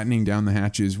they be battening down the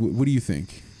hatches? What do you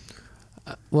think?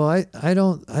 Well, I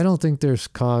don't think there's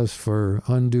cause for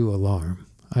undue alarm.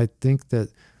 I think that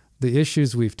the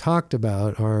issues we've talked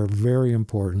about are very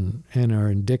important and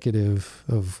are indicative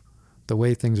of the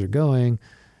way things are going,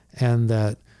 and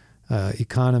that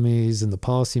economies and the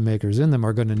policymakers in them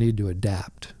are going to need to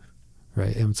adapt,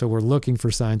 right? And so we're looking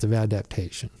for signs of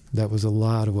adaptation. That was a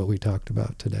lot of what we talked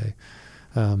about today.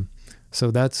 So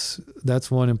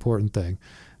that's one important thing.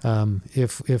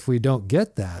 If we don't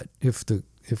get that,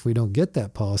 if we don't get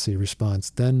that policy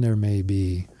response, then there may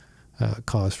be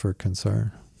cause for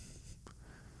concern.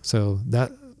 So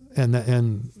that,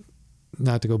 and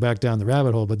not to go back down the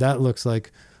rabbit hole, but that looks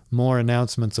like more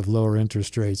announcements of lower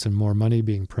interest rates and more money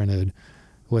being printed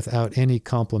without any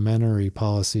complementary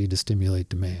policy to stimulate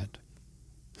demand.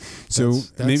 So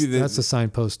that's a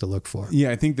signpost to look for. Yeah,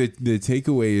 I think that the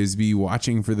takeaway is be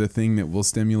watching for the thing that will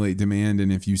stimulate demand,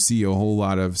 and if you see a whole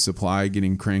lot of supply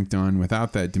getting cranked on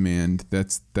without that demand,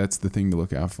 that's the thing to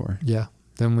look out for. Yeah,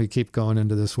 then we keep going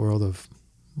into this world of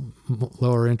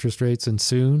lower interest rates, and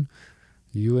soon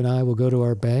you and I will go to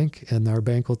our bank, and our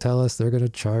bank will tell us they're going to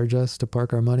charge us to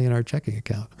park our money in our checking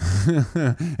account.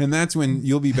 And that's when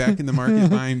you'll be back in the market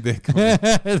buying Bitcoin.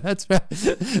 That's right.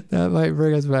 That might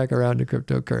bring us back around to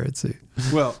cryptocurrency.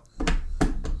 Well,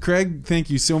 Craig, thank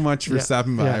you so much for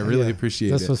stopping by. I really appreciate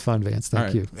it. This was fun, Vance.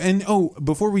 Thank you. And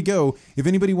before we go, if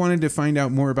anybody wanted to find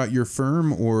out more about your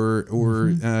firm or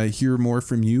hear more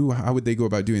from you, how would they go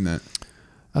about doing that?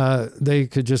 They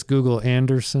could just Google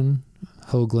Anderson,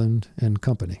 Hoagland and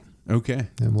Company. Okay.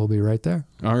 And we'll be right there.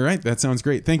 All right. That sounds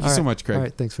great. Thank you so much, Craig. All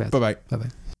right. Thanks, Vance. Bye-bye. Bye-bye.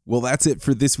 Well, that's it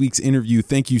for this week's interview.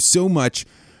 Thank you so much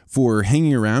for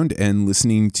hanging around and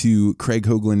listening to Craig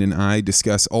Hoagland and I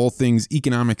discuss all things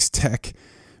economics, tech,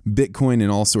 Bitcoin,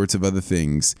 and all sorts of other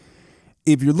things.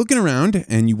 If you're looking around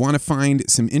and you want to find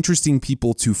some interesting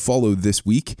people to follow this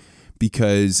week,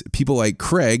 because people like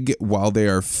Craig, while they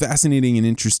are fascinating and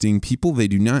interesting people, they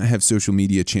do not have social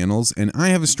media channels. And I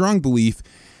have a strong belief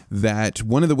that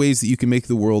one of the ways that you can make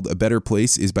the world a better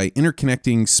place is by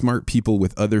interconnecting smart people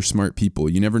with other smart people.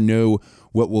 You never know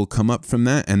what will come up from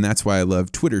that, and that's why I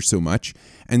love Twitter so much.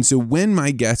 And so when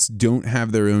my guests don't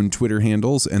have their own Twitter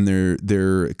handles and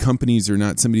their companies are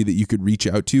not somebody that you could reach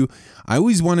out to, I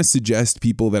always want to suggest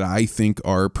people that I think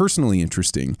are personally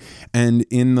interesting. And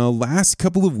in the last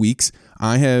couple of weeks,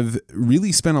 I have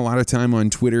really spent a lot of time on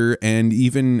Twitter and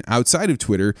even outside of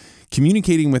Twitter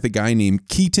communicating with a guy named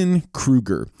Keaton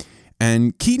Kruger.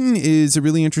 And Keaton is a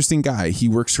really interesting guy. He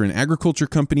works for an agriculture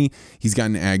company. He's got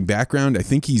an ag background. I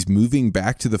think he's moving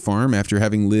back to the farm after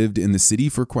having lived in the city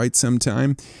for quite some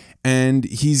time. And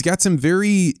he's got some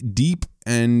very deep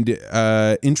and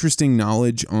interesting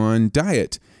knowledge on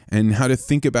diet and how to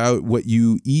think about what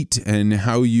you eat and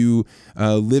how you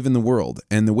live in the world.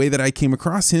 And the way that I came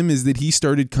across him is that he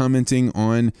started commenting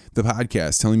on the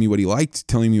podcast, telling me what he liked,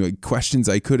 telling me what questions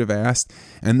I could have asked,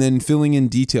 and then filling in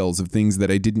details of things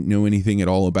that I didn't know anything at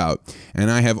all about.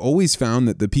 And I have always found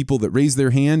that the people that raise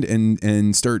their hand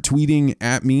and start tweeting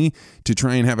at me to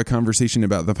try and have a conversation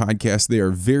about the podcast, they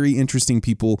are very interesting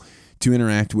people to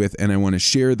interact with, and I want to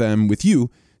share them with you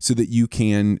so that you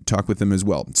can talk with them as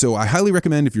well. So I highly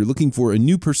recommend, if you're looking for a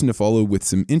new person to follow with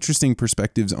some interesting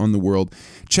perspectives on the world,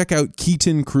 check out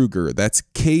Keaton Kruger. That's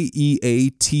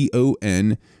Keaton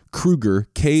Kruger, Krueger,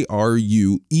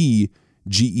 Krueger.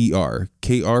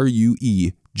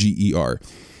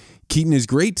 Keaton is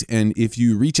great, and if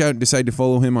you reach out and decide to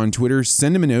follow him on Twitter,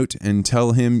 send him a note and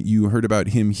tell him you heard about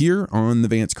him here on the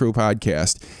Vance Crow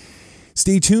Podcast.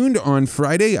 Stay tuned. On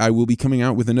Friday, I will be coming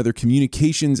out with another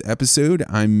communications episode.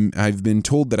 I've been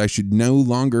told that I should no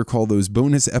longer call those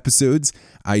bonus episodes.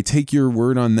 I take your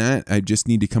word on that. I just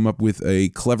need to come up with a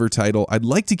clever title. I'd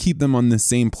like to keep them on the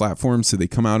same platform so they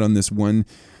come out on this one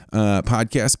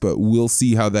podcast, but we'll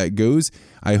see how that goes.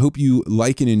 I hope you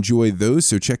like and enjoy those,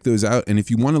 so check those out. And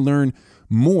if you want to learn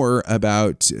more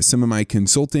about some of my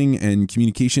consulting and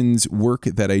communications work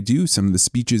that I do, some of the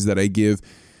speeches that I give,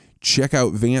 check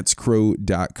out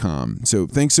vancecrow.com. So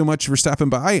thanks so much for stopping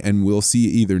by, and we'll see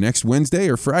you either next Wednesday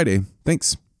or Friday.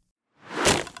 Thanks.